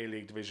 is the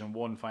A-League Division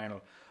 1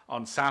 final.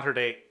 On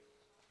Saturday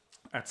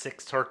at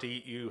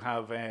 6:30, you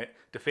have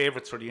the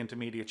favourites for the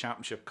Intermediate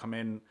Championship come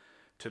in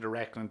to the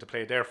Reckland to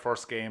play their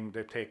first game.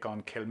 They take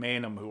on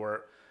Kilmainham, who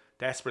were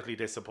desperately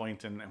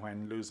disappointing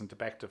when losing to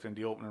Bective in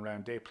the opening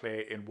round. They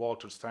play in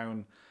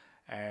Walterstown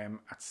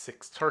at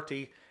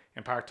 6:30.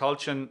 In Park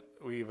Tulchin,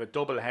 we have a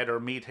double header,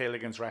 Meath Hill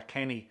against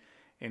Rathkenny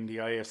in the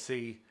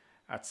IFC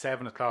at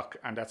 7 o'clock,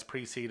 and that's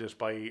preceded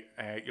by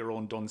your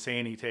own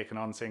Dunsany taking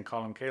on St.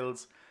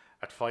 Columkills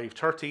at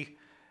 5:30.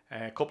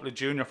 A couple of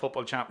junior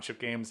football championship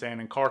games then.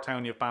 In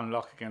Cortown, you have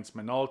Banlock against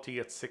Minolty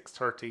at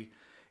 6:30.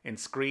 In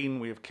Screen,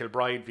 we have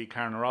Kilbride v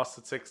Carnaross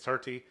at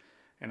 6:30.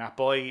 In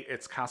Atboy,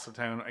 it's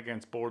Castletown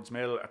against Boards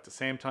Mill at the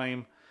same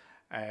time.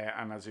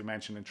 And as you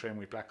mentioned, in Trim,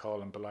 we have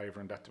Blackhall and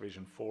Beliver in that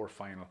Division 4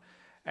 final.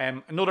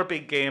 Another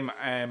big game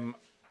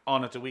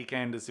on at the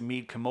weekend is the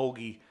Meath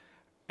Camogie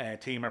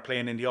team are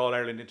playing in the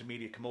All-Ireland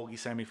Intermediate Camogie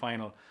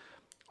semi-final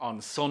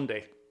on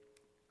Sunday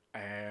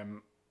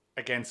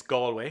against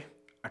Galway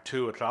at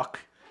 2 o'clock.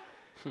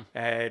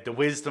 The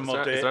wisdom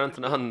of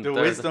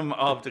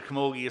the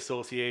Camogie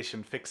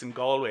Association fixing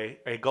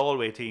a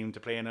Galway team to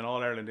play in an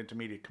All-Ireland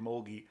Intermediate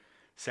Camogie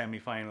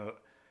semi-final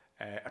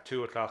at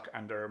 2 o'clock,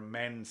 and their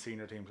men's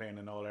senior team playing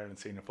an All-Ireland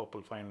Senior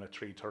Football final at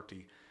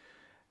 3:30.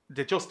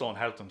 They just don't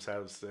help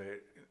themselves.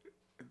 The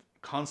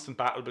constant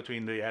battle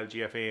between the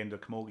LGFA and the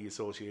Camogie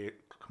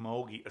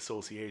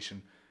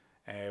Association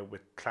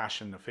with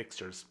clashing the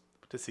fixtures.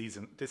 But this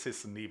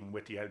isn't even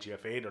with the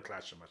LGFA they're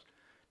clashing with.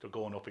 They're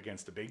going up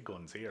against the big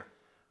guns here.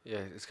 Yeah,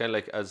 it's kind of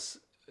like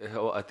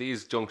at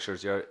these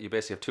junctures, you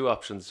basically have two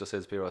options, just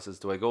as Pierre says.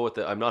 Do I go with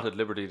I'm not at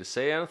liberty to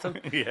say anything,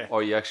 yeah,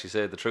 or you actually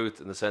say the truth,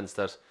 in the sense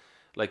that,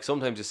 like,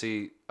 sometimes you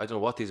see, I don't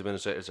know what these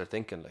administrators are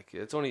thinking. Like,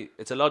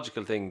 it's a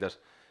logical thing that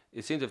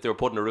it seems if they were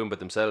put in a room by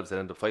themselves, they'd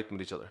end up fighting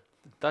with each other.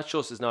 That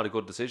just is not a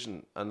good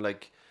decision, and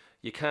like,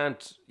 you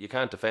can't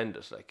defend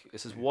it. Like,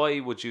 this is why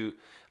would you,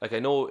 like, I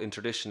know in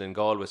tradition in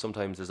Galway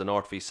sometimes there's a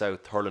north v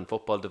south hurling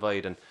football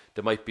divide, and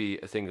there might be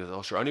a thing that,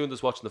 oh sure, anyone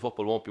that's watching the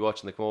football won't be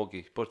watching the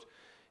camogie. But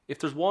if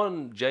there's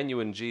one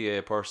genuine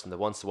GA person that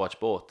wants to watch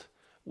both,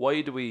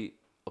 why do we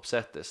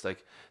upset this?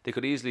 Like, they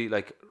could easily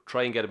like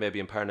try and get it maybe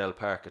in Parnell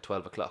Park at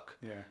 12 o'clock.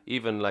 Yeah.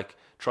 Even like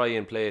try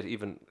and play it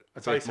even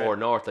a bit more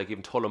north, like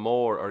even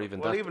Tullamore, or even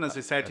well, even as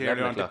I said here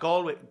earlier on, the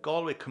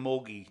Galway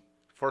Camogie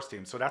first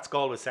team, so that's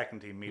Galway's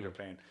second team Meath are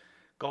playing.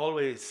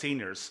 Galway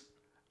seniors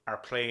are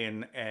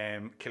playing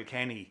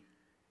Kilkenny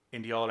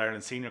in the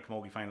All-Ireland Senior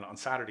Camogie final on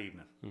Saturday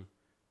evening.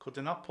 Could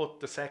they not put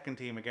the second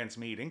team against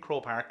Meath in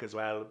Crow Park as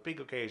well? A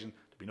big occasion,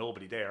 there'd be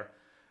nobody there,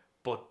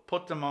 but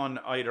put them on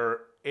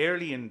either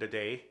early in the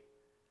day.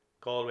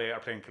 Galway are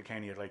playing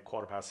Kilkenny at like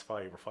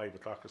 5:15 or 5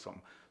 o'clock or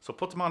something. So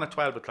put them on at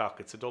 12 o'clock.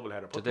 It's a double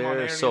header. Put them on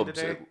early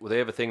subs, in the day. Will they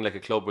have a thing like a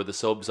club where the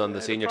subs on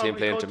the senior team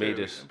play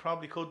intermediate?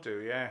 Probably could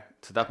do, yeah.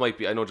 So that might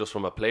be, I know just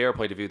from a player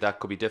point of view, that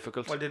could be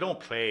difficult. Well, they don't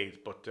play,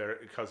 but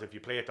because if you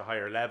play at the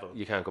higher level,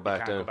 you can't go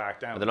back down.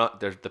 And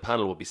the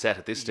panel will be set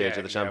at this stage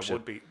of the championship. Yeah,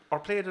 would be.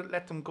 Or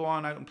let them go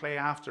on out and play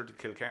after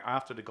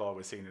the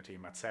Galway senior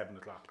team at 7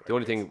 o'clock. Right? The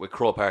only thing with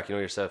Crow Park, you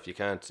know yourself, you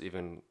can't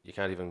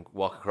even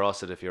walk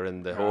across it if you're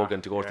in the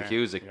Hogan to go to the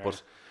Cusick. Yeah.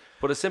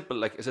 But it's simple,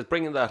 like I said,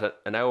 bringing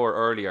that an hour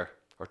earlier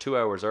or 2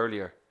 hours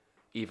earlier,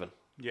 even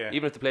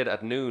if they played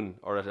at noon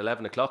or at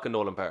 11 o'clock in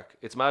Nolan Park,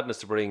 it's madness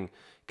to bring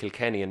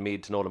Kilkenny and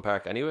Meath to Nolan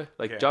Park anyway.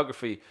 Like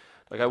geography,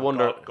 like I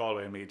wonder.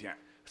 Galway and Meath, yeah.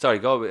 Sorry,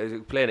 Galway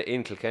playing it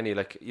in Kilkenny,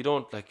 like you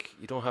don't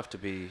have to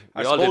be.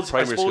 We all did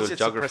primary school geography.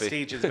 It's a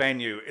prestigious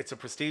venue. It's a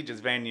prestigious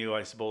venue,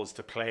 I suppose,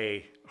 to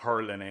play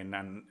hurling in,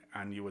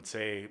 and you would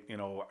say, you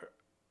know,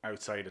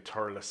 outside of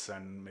Thurles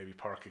and maybe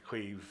Páirc Uí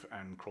Chaoimh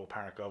and Crow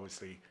Park,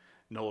 obviously.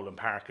 Nolan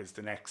Park is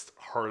the next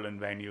hurling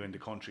venue in the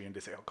country, and they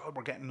say, oh God,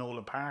 we're getting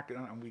Nolan Park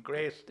and we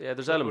great. Yeah,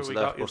 there's elements of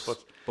that,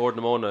 but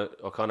Borden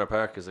O'Connor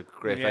Park is a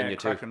great venue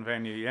too.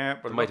 Venue, yeah.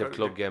 But they might have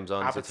club games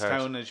on.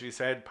 Abbottstown, as you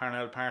said,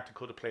 Parnell Park, they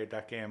could have played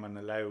that game and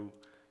allow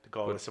the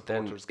Galway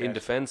supporters. In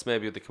defence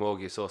maybe of the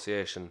Camogie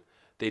Association,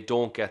 they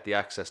don't get the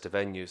access to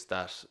venues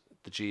that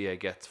the GA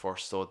gets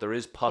first, so there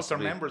is possibly.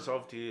 But they're members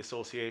of the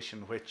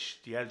association, which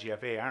the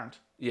LGFA aren't.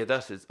 Yeah,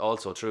 that is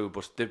also true,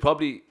 but they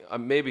probably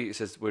maybe it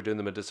says we're doing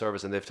them a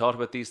disservice, and they've thought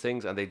about these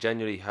things and they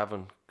genuinely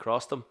haven't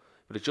crossed them.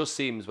 But it just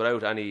seems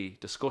without any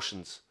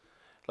discussions,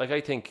 like I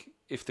think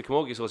if the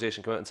Camogie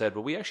Association came out and said,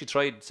 well, we actually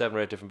tried 7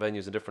 or 8 different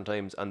venues in different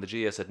times, and the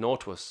GA said no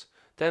to us,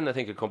 then I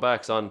think it'd come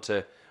back on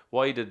to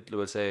why did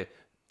the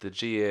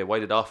GA, why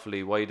did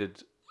Offaly, why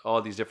did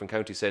all these different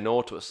counties say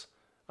no to us,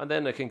 and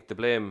then I think the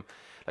blame.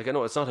 Like, I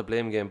know it's not a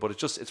blame game, but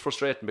it's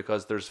frustrating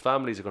because there's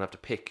families who are going to have to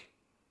pick.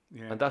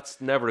 Yeah. And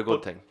that's never a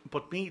good thing.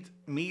 But Meath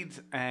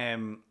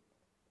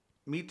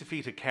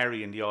defeated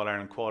Kerry in the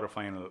All-Ireland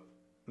quarter-final,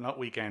 not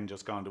weekend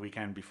just gone, the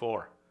weekend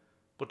before.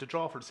 But the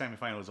draw for the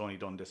semi-final was only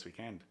done this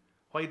weekend.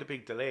 Why the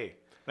big delay?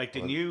 Like,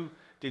 the new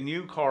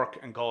Cork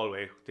and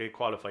Galway, they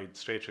qualified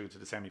straight through to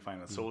the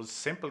semi-final. So it was a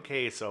simple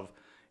case of,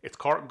 it's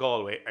Cork and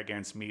Galway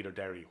against Meath or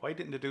Derry. Why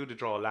didn't they do the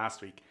draw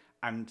last week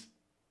and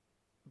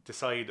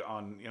decide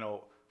on,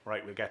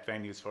 right, we'll get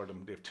venues for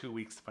them. They have 2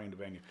 weeks to find a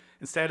venue.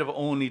 Instead of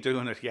only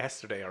doing it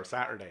yesterday or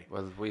Saturday.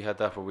 Well, we had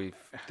that where the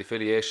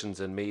affiliations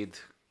in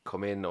Meath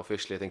come in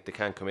officially. I think they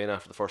can't come in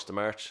after the 1st of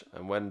March.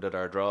 And when did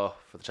our draw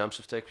for the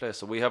championships take place?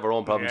 So we have our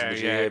own problems in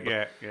the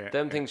GAA. But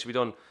them things should be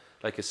done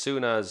like as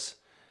soon as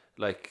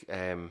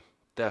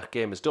that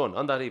game is done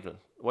on that evening.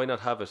 Why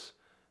not have it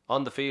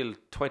on the field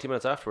 20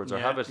 minutes afterwards, or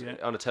have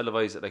it on a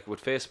televised, like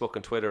with Facebook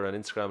and Twitter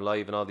and Instagram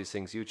Live and all these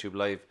things, YouTube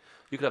Live.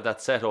 You could have that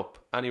set up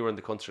anywhere in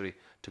the country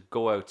to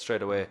go out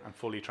straight away. And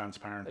fully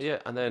transparent. Yeah,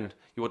 and then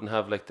you wouldn't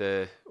have like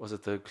the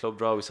club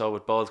draw we saw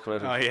with balls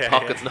coming out of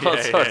pockets and all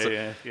sorts.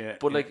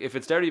 But like if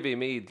it's Derry v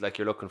Meath, like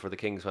you're looking for the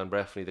Kings Van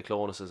Breffni, the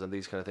Clonuses and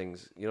these kind of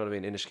things, you know what I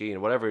mean, Inniskeen,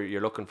 whatever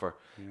you're looking for.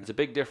 It's a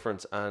big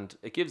difference, and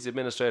it gives the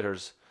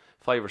administrators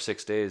 5 or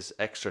 6 days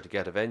extra to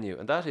get a venue,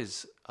 and that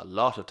is a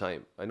lot of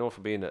time. I know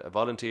from being a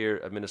volunteer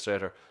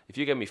administrator, if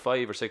you give me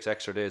 5 or 6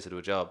 extra days to do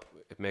a job,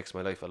 it makes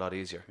my life a lot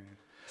easier.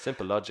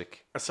 Simple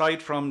logic.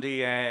 Aside from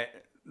the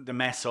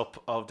mess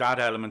up of that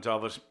element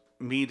of it,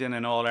 Meath in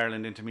an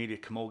All-Ireland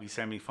Intermediate Camogie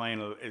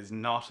semi-final is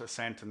not a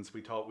sentence we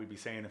thought we'd be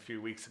saying a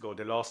few weeks ago.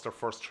 They lost their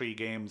first 3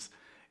 games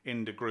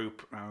in the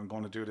group. Now I'm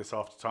going to do this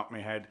off the top of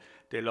my head.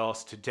 They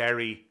lost to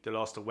Derry, they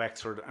lost to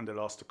Wexford, and they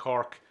lost to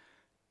Cork.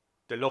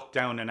 They looked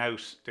down and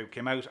out. They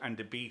came out and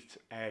they beat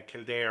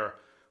Kildare,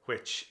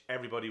 which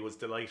everybody was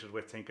delighted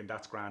with, thinking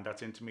that's grand,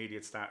 that's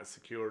intermediate status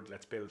secured,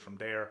 let's build from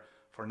there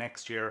for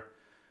next year.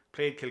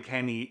 Played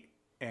Kilkenny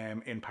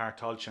in Park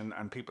Tolchin,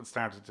 and people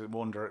started to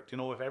wonder,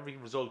 if every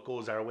result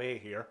goes our way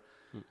here,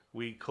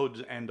 we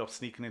could end up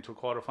sneaking into a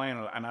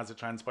quarter-final. And as it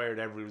transpired,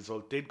 every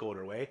result did go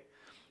their way.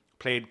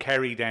 Played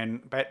Kerry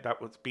then,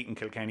 that was beating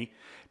Kilkenny.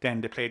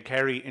 Then they played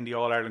Kerry in the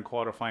All-Ireland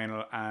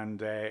quarter-final, and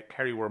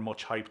Kerry were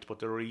much hyped, but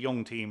they were a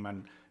young team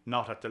and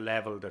not at the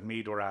level that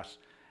Meath were at.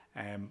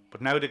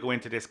 But now they go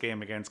into this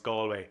game against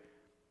Galway.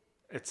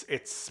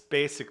 It's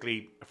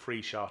basically a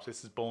free shot.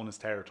 This is bonus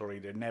territory.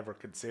 They'd never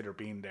consider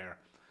being there.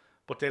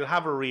 But they'll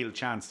have a real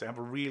chance. They have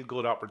a real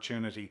good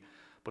opportunity.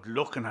 But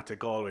looking at the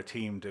Galway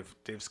team,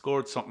 they've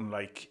scored something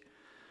like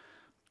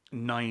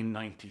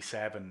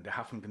 997. They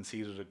haven't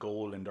conceded a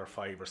goal in their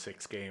 5 or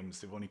 6 games.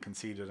 They've only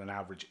conceded an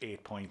average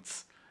 8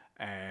 points.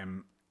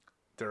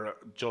 They're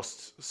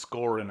just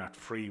scoring at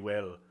free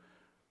will.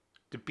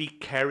 They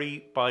beat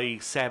Kerry by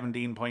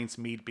 17 points.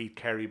 Meath beat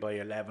Kerry by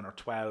 11 or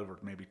 12 or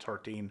maybe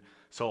 13.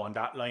 So on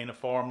that line of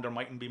form, there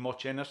mightn't be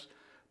much in it.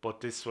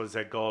 But this was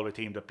a Galway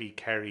team that beat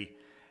Kerry,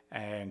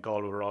 and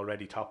Galway were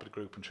already top of the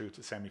group and through to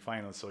the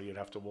semi-final. So you'd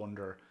have to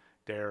wonder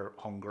their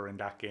hunger in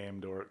that game.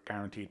 They were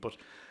guaranteed. But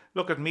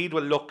look, at Meath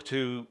will look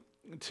to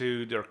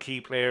their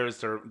key players,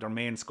 their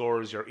main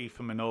scorers, your Aoife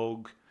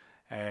Minogue,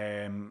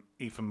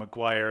 Aoife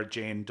Maguire,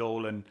 Jane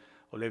Dolan.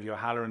 Olivia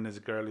Halloran is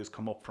a girl who's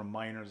come up from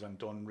minors and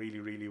done really,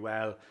 really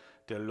well.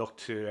 They'll look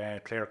to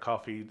Claire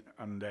Coffey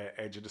on the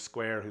edge of the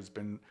square, who's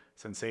been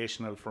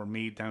sensational for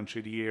Meath down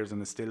through the years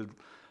and is still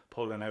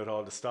pulling out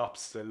all the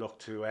stops. They'll look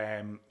to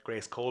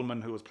Grace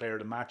Coleman, who was player of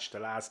the match the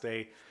last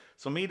day.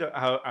 So Meath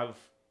have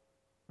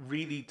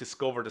really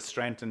discovered a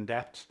strength and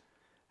depth.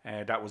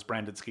 That was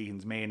Brendan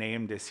Skehan's main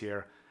aim this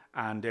year.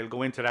 And they'll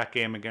go into that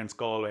game against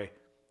Galway.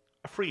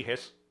 A free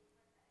hit.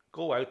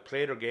 Go out,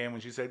 play their game,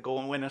 as you said, go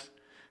and win it.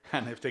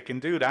 And if they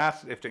can do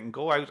that, if they can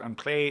go out and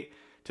play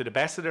to the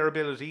best of their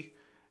ability,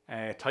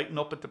 tighten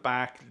up at the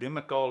back,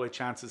 limit Galway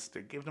chances,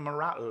 to give them a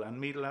rattle, and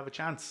Meath will have a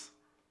chance.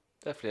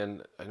 Definitely,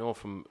 and I know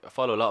I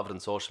follow a lot of it on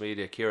social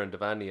media. Kieran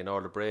Devaney and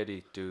Orla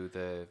Brady do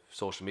the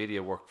social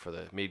media work for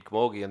the Meath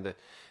Camogie, and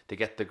they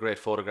get the great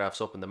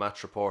photographs up in the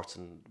match reports,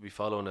 and we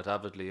following it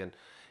avidly. And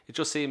it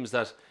just seems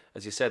that,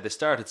 as you said, they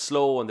started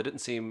slow and they didn't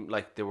seem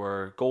like they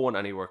were going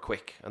anywhere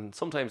quick. And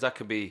sometimes that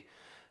can be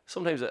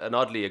an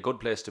oddly a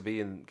good place to be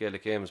in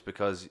Gaelic games,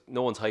 because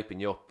no one's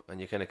hyping you up and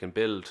you kind of can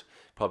build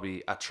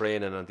probably at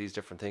training and these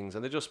different things,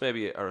 and they just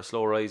maybe are a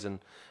slow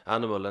rising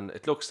animal. And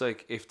it looks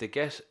like if they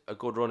get a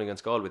good run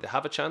against Galway, they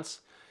have a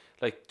chance.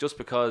 Like, just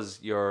because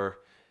you're,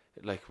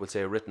 like, we'll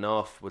say written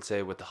off, we'll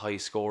say with the high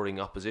scoring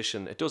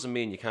opposition, it doesn't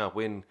mean you can't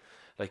win.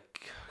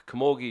 Like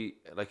Camogie,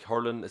 like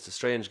hurling, it's a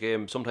strange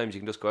game. Sometimes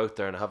you can just go out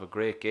there and have a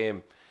great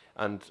game.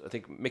 And I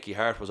think Mickey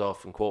Hart was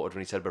often quoted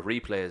when he said about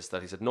replays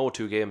that he said no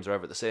 2 games are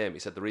ever the same. He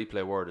said the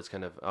replay word is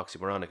kind of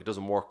oxymoronic. It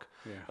doesn't work.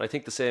 Yeah. And I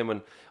think the same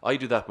when I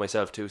do that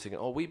myself too,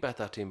 thinking, we bet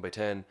that team by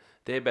 10,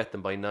 they bet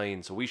them by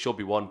 9, so we should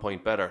be 1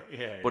 point better.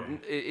 But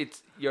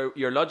it's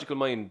your logical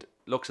mind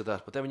looks at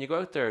that. But then when you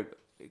go out there,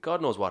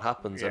 God knows what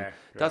happens. And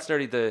that's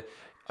nearly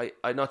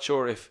I'm not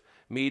sure if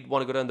Meath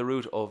want to go down the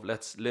route of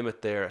let's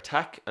limit their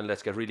attack and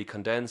let's get really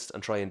condensed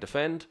and try and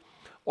defend.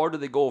 Or do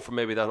they go for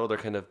maybe that other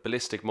kind of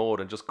ballistic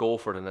mode and just go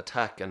for it and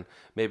attack and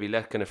maybe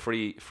let kind of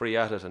free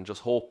at it and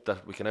just hope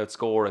that we can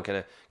outscore and kind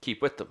of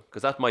keep with them?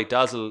 Because that might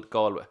dazzle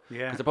Galway.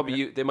 Because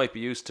they might be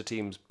used to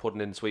teams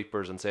putting in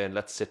sweepers and saying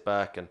let's sit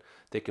back and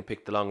they can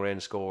pick the long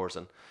range scores.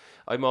 And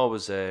I'm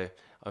always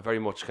I'm very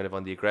much kind of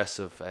on the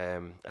aggressive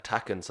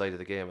attacking side of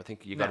the game. I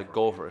think you got to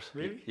go for it.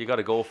 Really? You got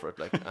to go for it,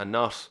 like, and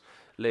not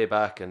lay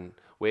back and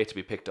wait to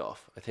be picked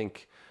off. I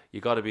think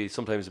you got to be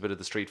sometimes a bit of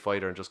the street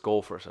fighter and just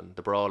go for it, and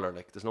the brawler.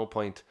 Like, there's no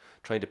point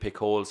trying to pick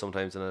holes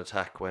sometimes in an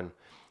attack when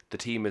the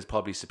team is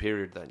probably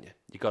superior than you.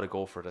 You got to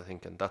go for it, I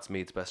think, and that's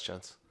Meath's best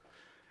chance.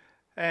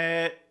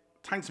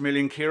 Thanks a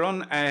million,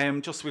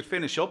 Kieran. Just we'll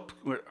finish up.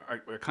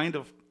 We're kind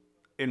of,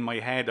 in my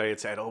head, I had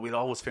said, we'll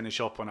always finish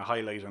up on a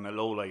highlight and a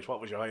low light.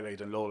 What was your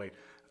highlight and low light?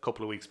 A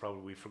couple of weeks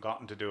probably we've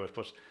forgotten to do it,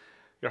 but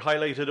your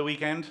highlight of the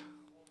weekend?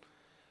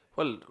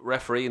 Well,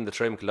 refereeing the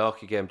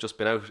Trim-Killarkey game, just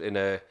been out in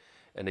a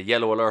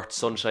yellow alert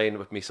sunshine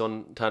with me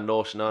suntan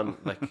lotion on.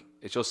 Like,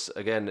 it's just,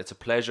 again, it's a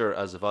pleasure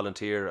as a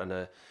volunteer and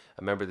a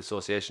member of the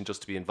association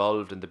just to be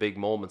involved in the big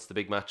moments, the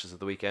big matches of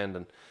the weekend,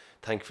 and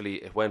thankfully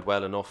it went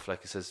well enough.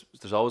 Like it says,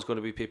 there's always going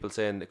to be people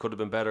saying it could have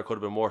been better, could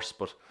have been worse,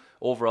 but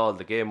overall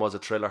the game was a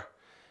thriller.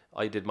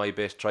 I did my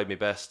bit, tried my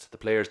best. The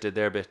players did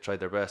their bit,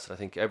 tried their best, and I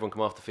think everyone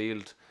come off the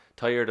field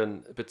tired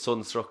and a bit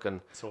sunstruck,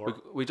 and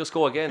we just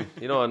go again,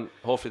 and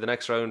hopefully the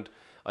next round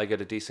I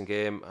get a decent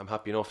game. I'm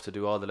happy enough to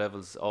do all the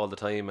levels all the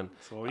time. And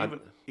so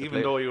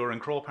even though you were in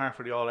Croke Park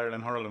for the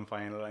All-Ireland hurling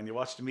final and you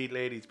watched the Meath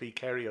ladies beat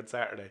Kerry on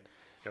Saturday,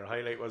 your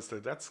highlight was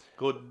that's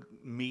good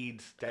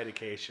Meath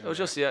dedication. It was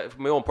just,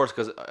 for my own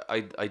person, because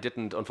I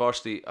didn't,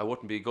 unfortunately, I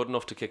wouldn't be good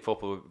enough to kick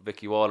football with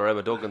Vicky Wall or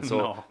Emma Duggan, so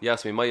no. You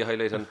asked me my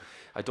highlight, and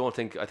I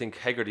think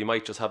Hegarty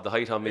might just have the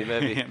height on me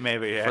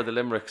maybe for the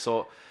Limerick.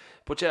 So,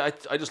 but yeah,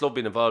 I just love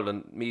being involved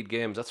in Meath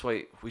games. That's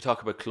why we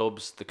talk about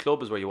clubs. The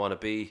club is where you want to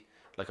be.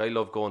 Like, I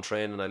love going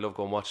training, I love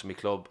going watching my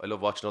club, I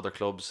love watching other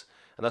clubs,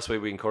 and that's why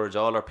we encourage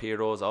all our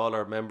PROs, all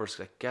our members,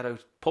 like, get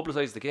out,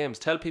 publicise the games,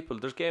 tell people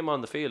there's a game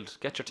on the field,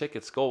 get your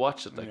tickets, go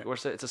watch it. Like,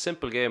 it's a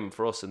simple game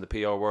for us in the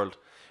PR world.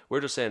 We're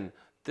just saying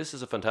this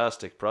is a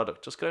fantastic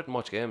product. Just get out and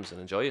watch games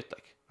and enjoy it.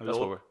 Like, that's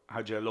what we're.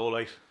 How'd you low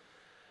light?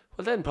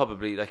 Well, then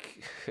probably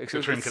like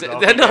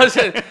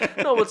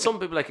no, but some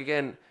people, like,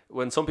 again,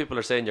 when some people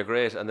are saying you're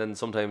great, and then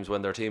sometimes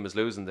when their team is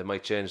losing, they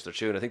might change their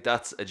tune. I think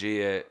that's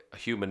a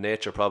human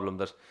nature problem,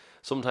 that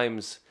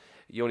sometimes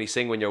you only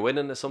sing when you're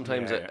winning. Is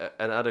sometimes an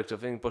addictive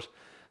thing, but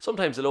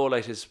sometimes the low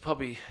light is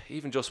probably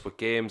even just with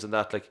games and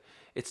that. Like,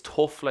 it's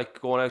tough,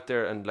 like, going out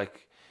there and,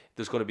 like,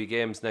 there's going to be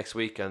games next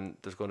week, and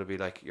there's going to be,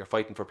 like, you're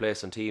fighting for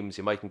place on teams.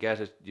 You mightn't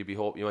get it. You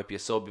might be a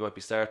sub. You might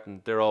be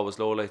starting. They're always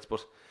low lights,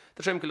 but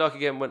the Trim-Killarkey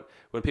game,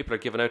 when people are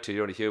giving out to you,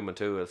 you're only human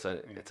too.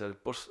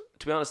 But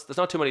to be honest, there's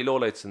not too many low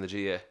lights in the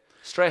GA.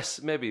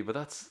 Stress maybe, but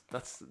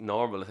that's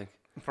normal, I think.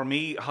 For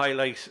me,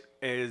 highlight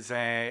is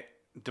the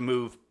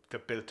move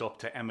that built up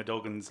to Emma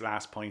Duggan's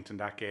last point in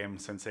that game.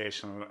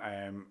 Sensational.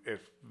 It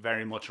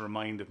very much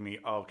reminded me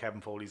of Kevin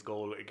Foley's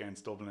goal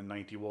against Dublin in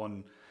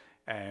 '91.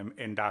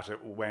 In that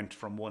it went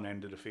from one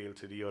end of the field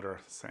to the other.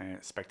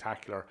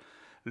 Spectacular.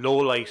 Low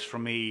light for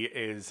me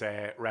is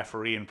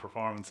refereeing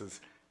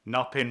performances.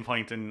 Not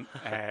pinpointing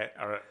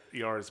or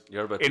yours.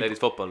 You're about ladies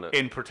football now.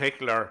 In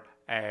particular,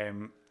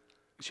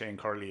 Shane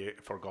Curley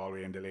for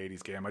Galway in the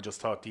ladies game. I just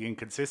thought the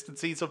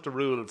inconsistencies of the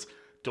rules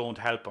don't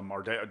help him,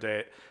 or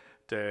the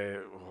I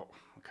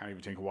can't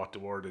even think of what the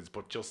word is,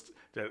 but just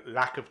the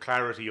lack of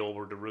clarity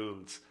over the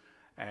rules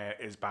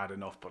is bad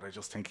enough. But I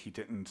just think he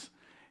didn't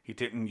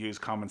use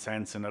common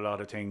sense in a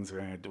lot of things.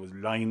 There was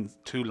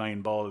two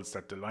line balls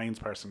that the lines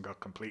person got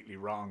completely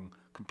wrong.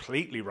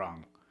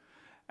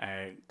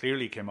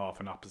 Clearly came off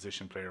an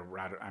opposition player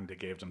and they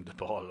gave them the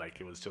ball. Like,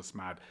 it was just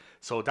mad.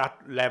 So that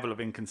level of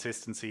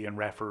inconsistency in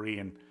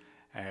refereeing,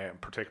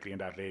 particularly in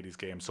that ladies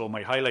game. So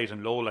my highlight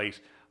and low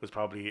light was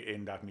probably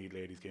in that Meath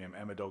ladies game.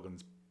 Emma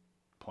Duggan's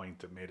point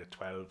that made it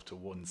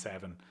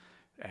 12-1-7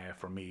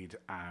 for Meath,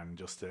 and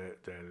just the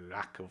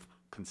lack of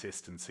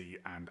consistency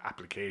and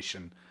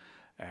application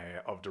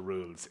of the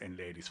rules in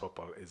ladies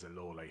football is a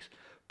low light.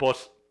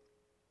 But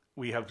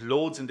we have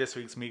loads in this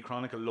week's Meath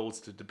Chronicle, loads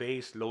to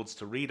debate, loads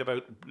to read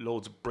about,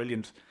 loads of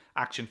brilliant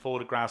action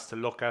photographs to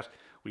look at.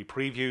 We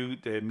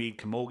preview the Meath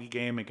Camogie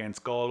game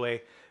against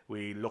Galway.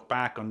 We look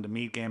back on the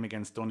Meath game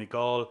against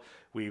Donegal.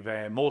 We've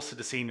most of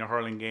the senior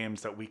hurling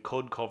games that we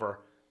could cover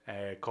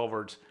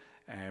covered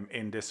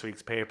in this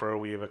week's paper.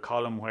 We have a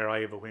column where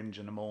I have a whinge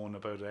and a moan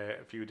about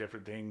a few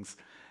different things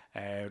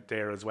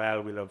there as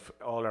well. We'll have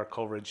all our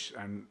coverage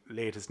and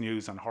latest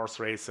news on horse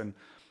racing,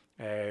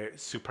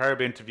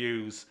 superb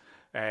interviews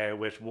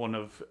with one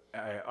of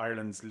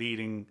Ireland's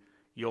leading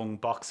young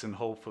boxing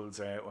hopefuls,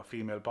 a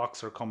female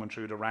boxer coming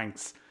through the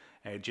ranks.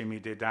 Jimmy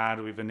did that.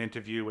 We have an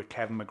interview with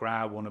Kevin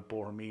McGrath, one of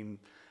Bohermeen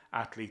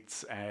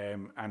athletes,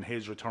 and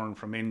his return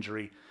from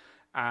injury.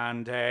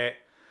 And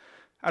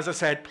as I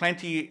said,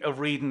 plenty of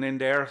reading in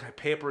there.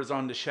 Paper is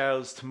on the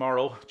shelves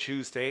tomorrow,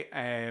 Tuesday,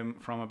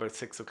 from about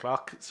 6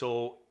 o'clock.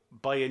 So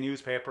buy a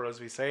newspaper,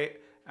 as we say.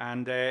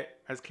 And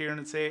as Kieran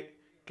would say,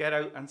 get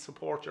out and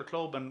support your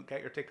club and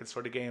get your tickets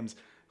for the games,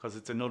 because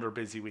it's another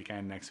busy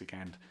weekend next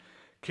weekend.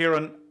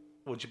 Kieran,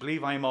 would you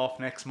believe I'm off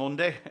next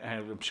Monday?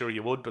 I'm sure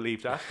you would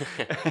believe that.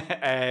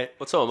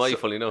 But so am I,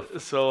 funny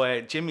enough.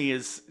 So Jimmy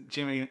is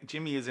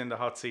in the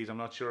hot seat. I'm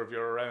not sure if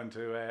you're around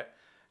to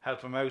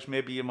help him out.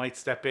 Maybe you might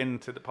step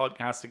into the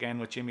podcast again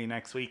with Jimmy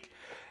next week.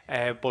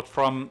 But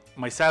from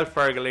myself,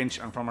 Fergal Lynch,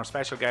 and from our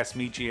special guest,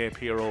 me GA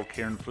PRO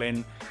Kieran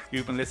Flynn,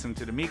 you've been listening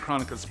to the Meath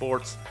Chronicle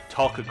Sports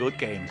Talk a Good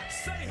Game.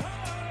 Say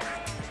hi.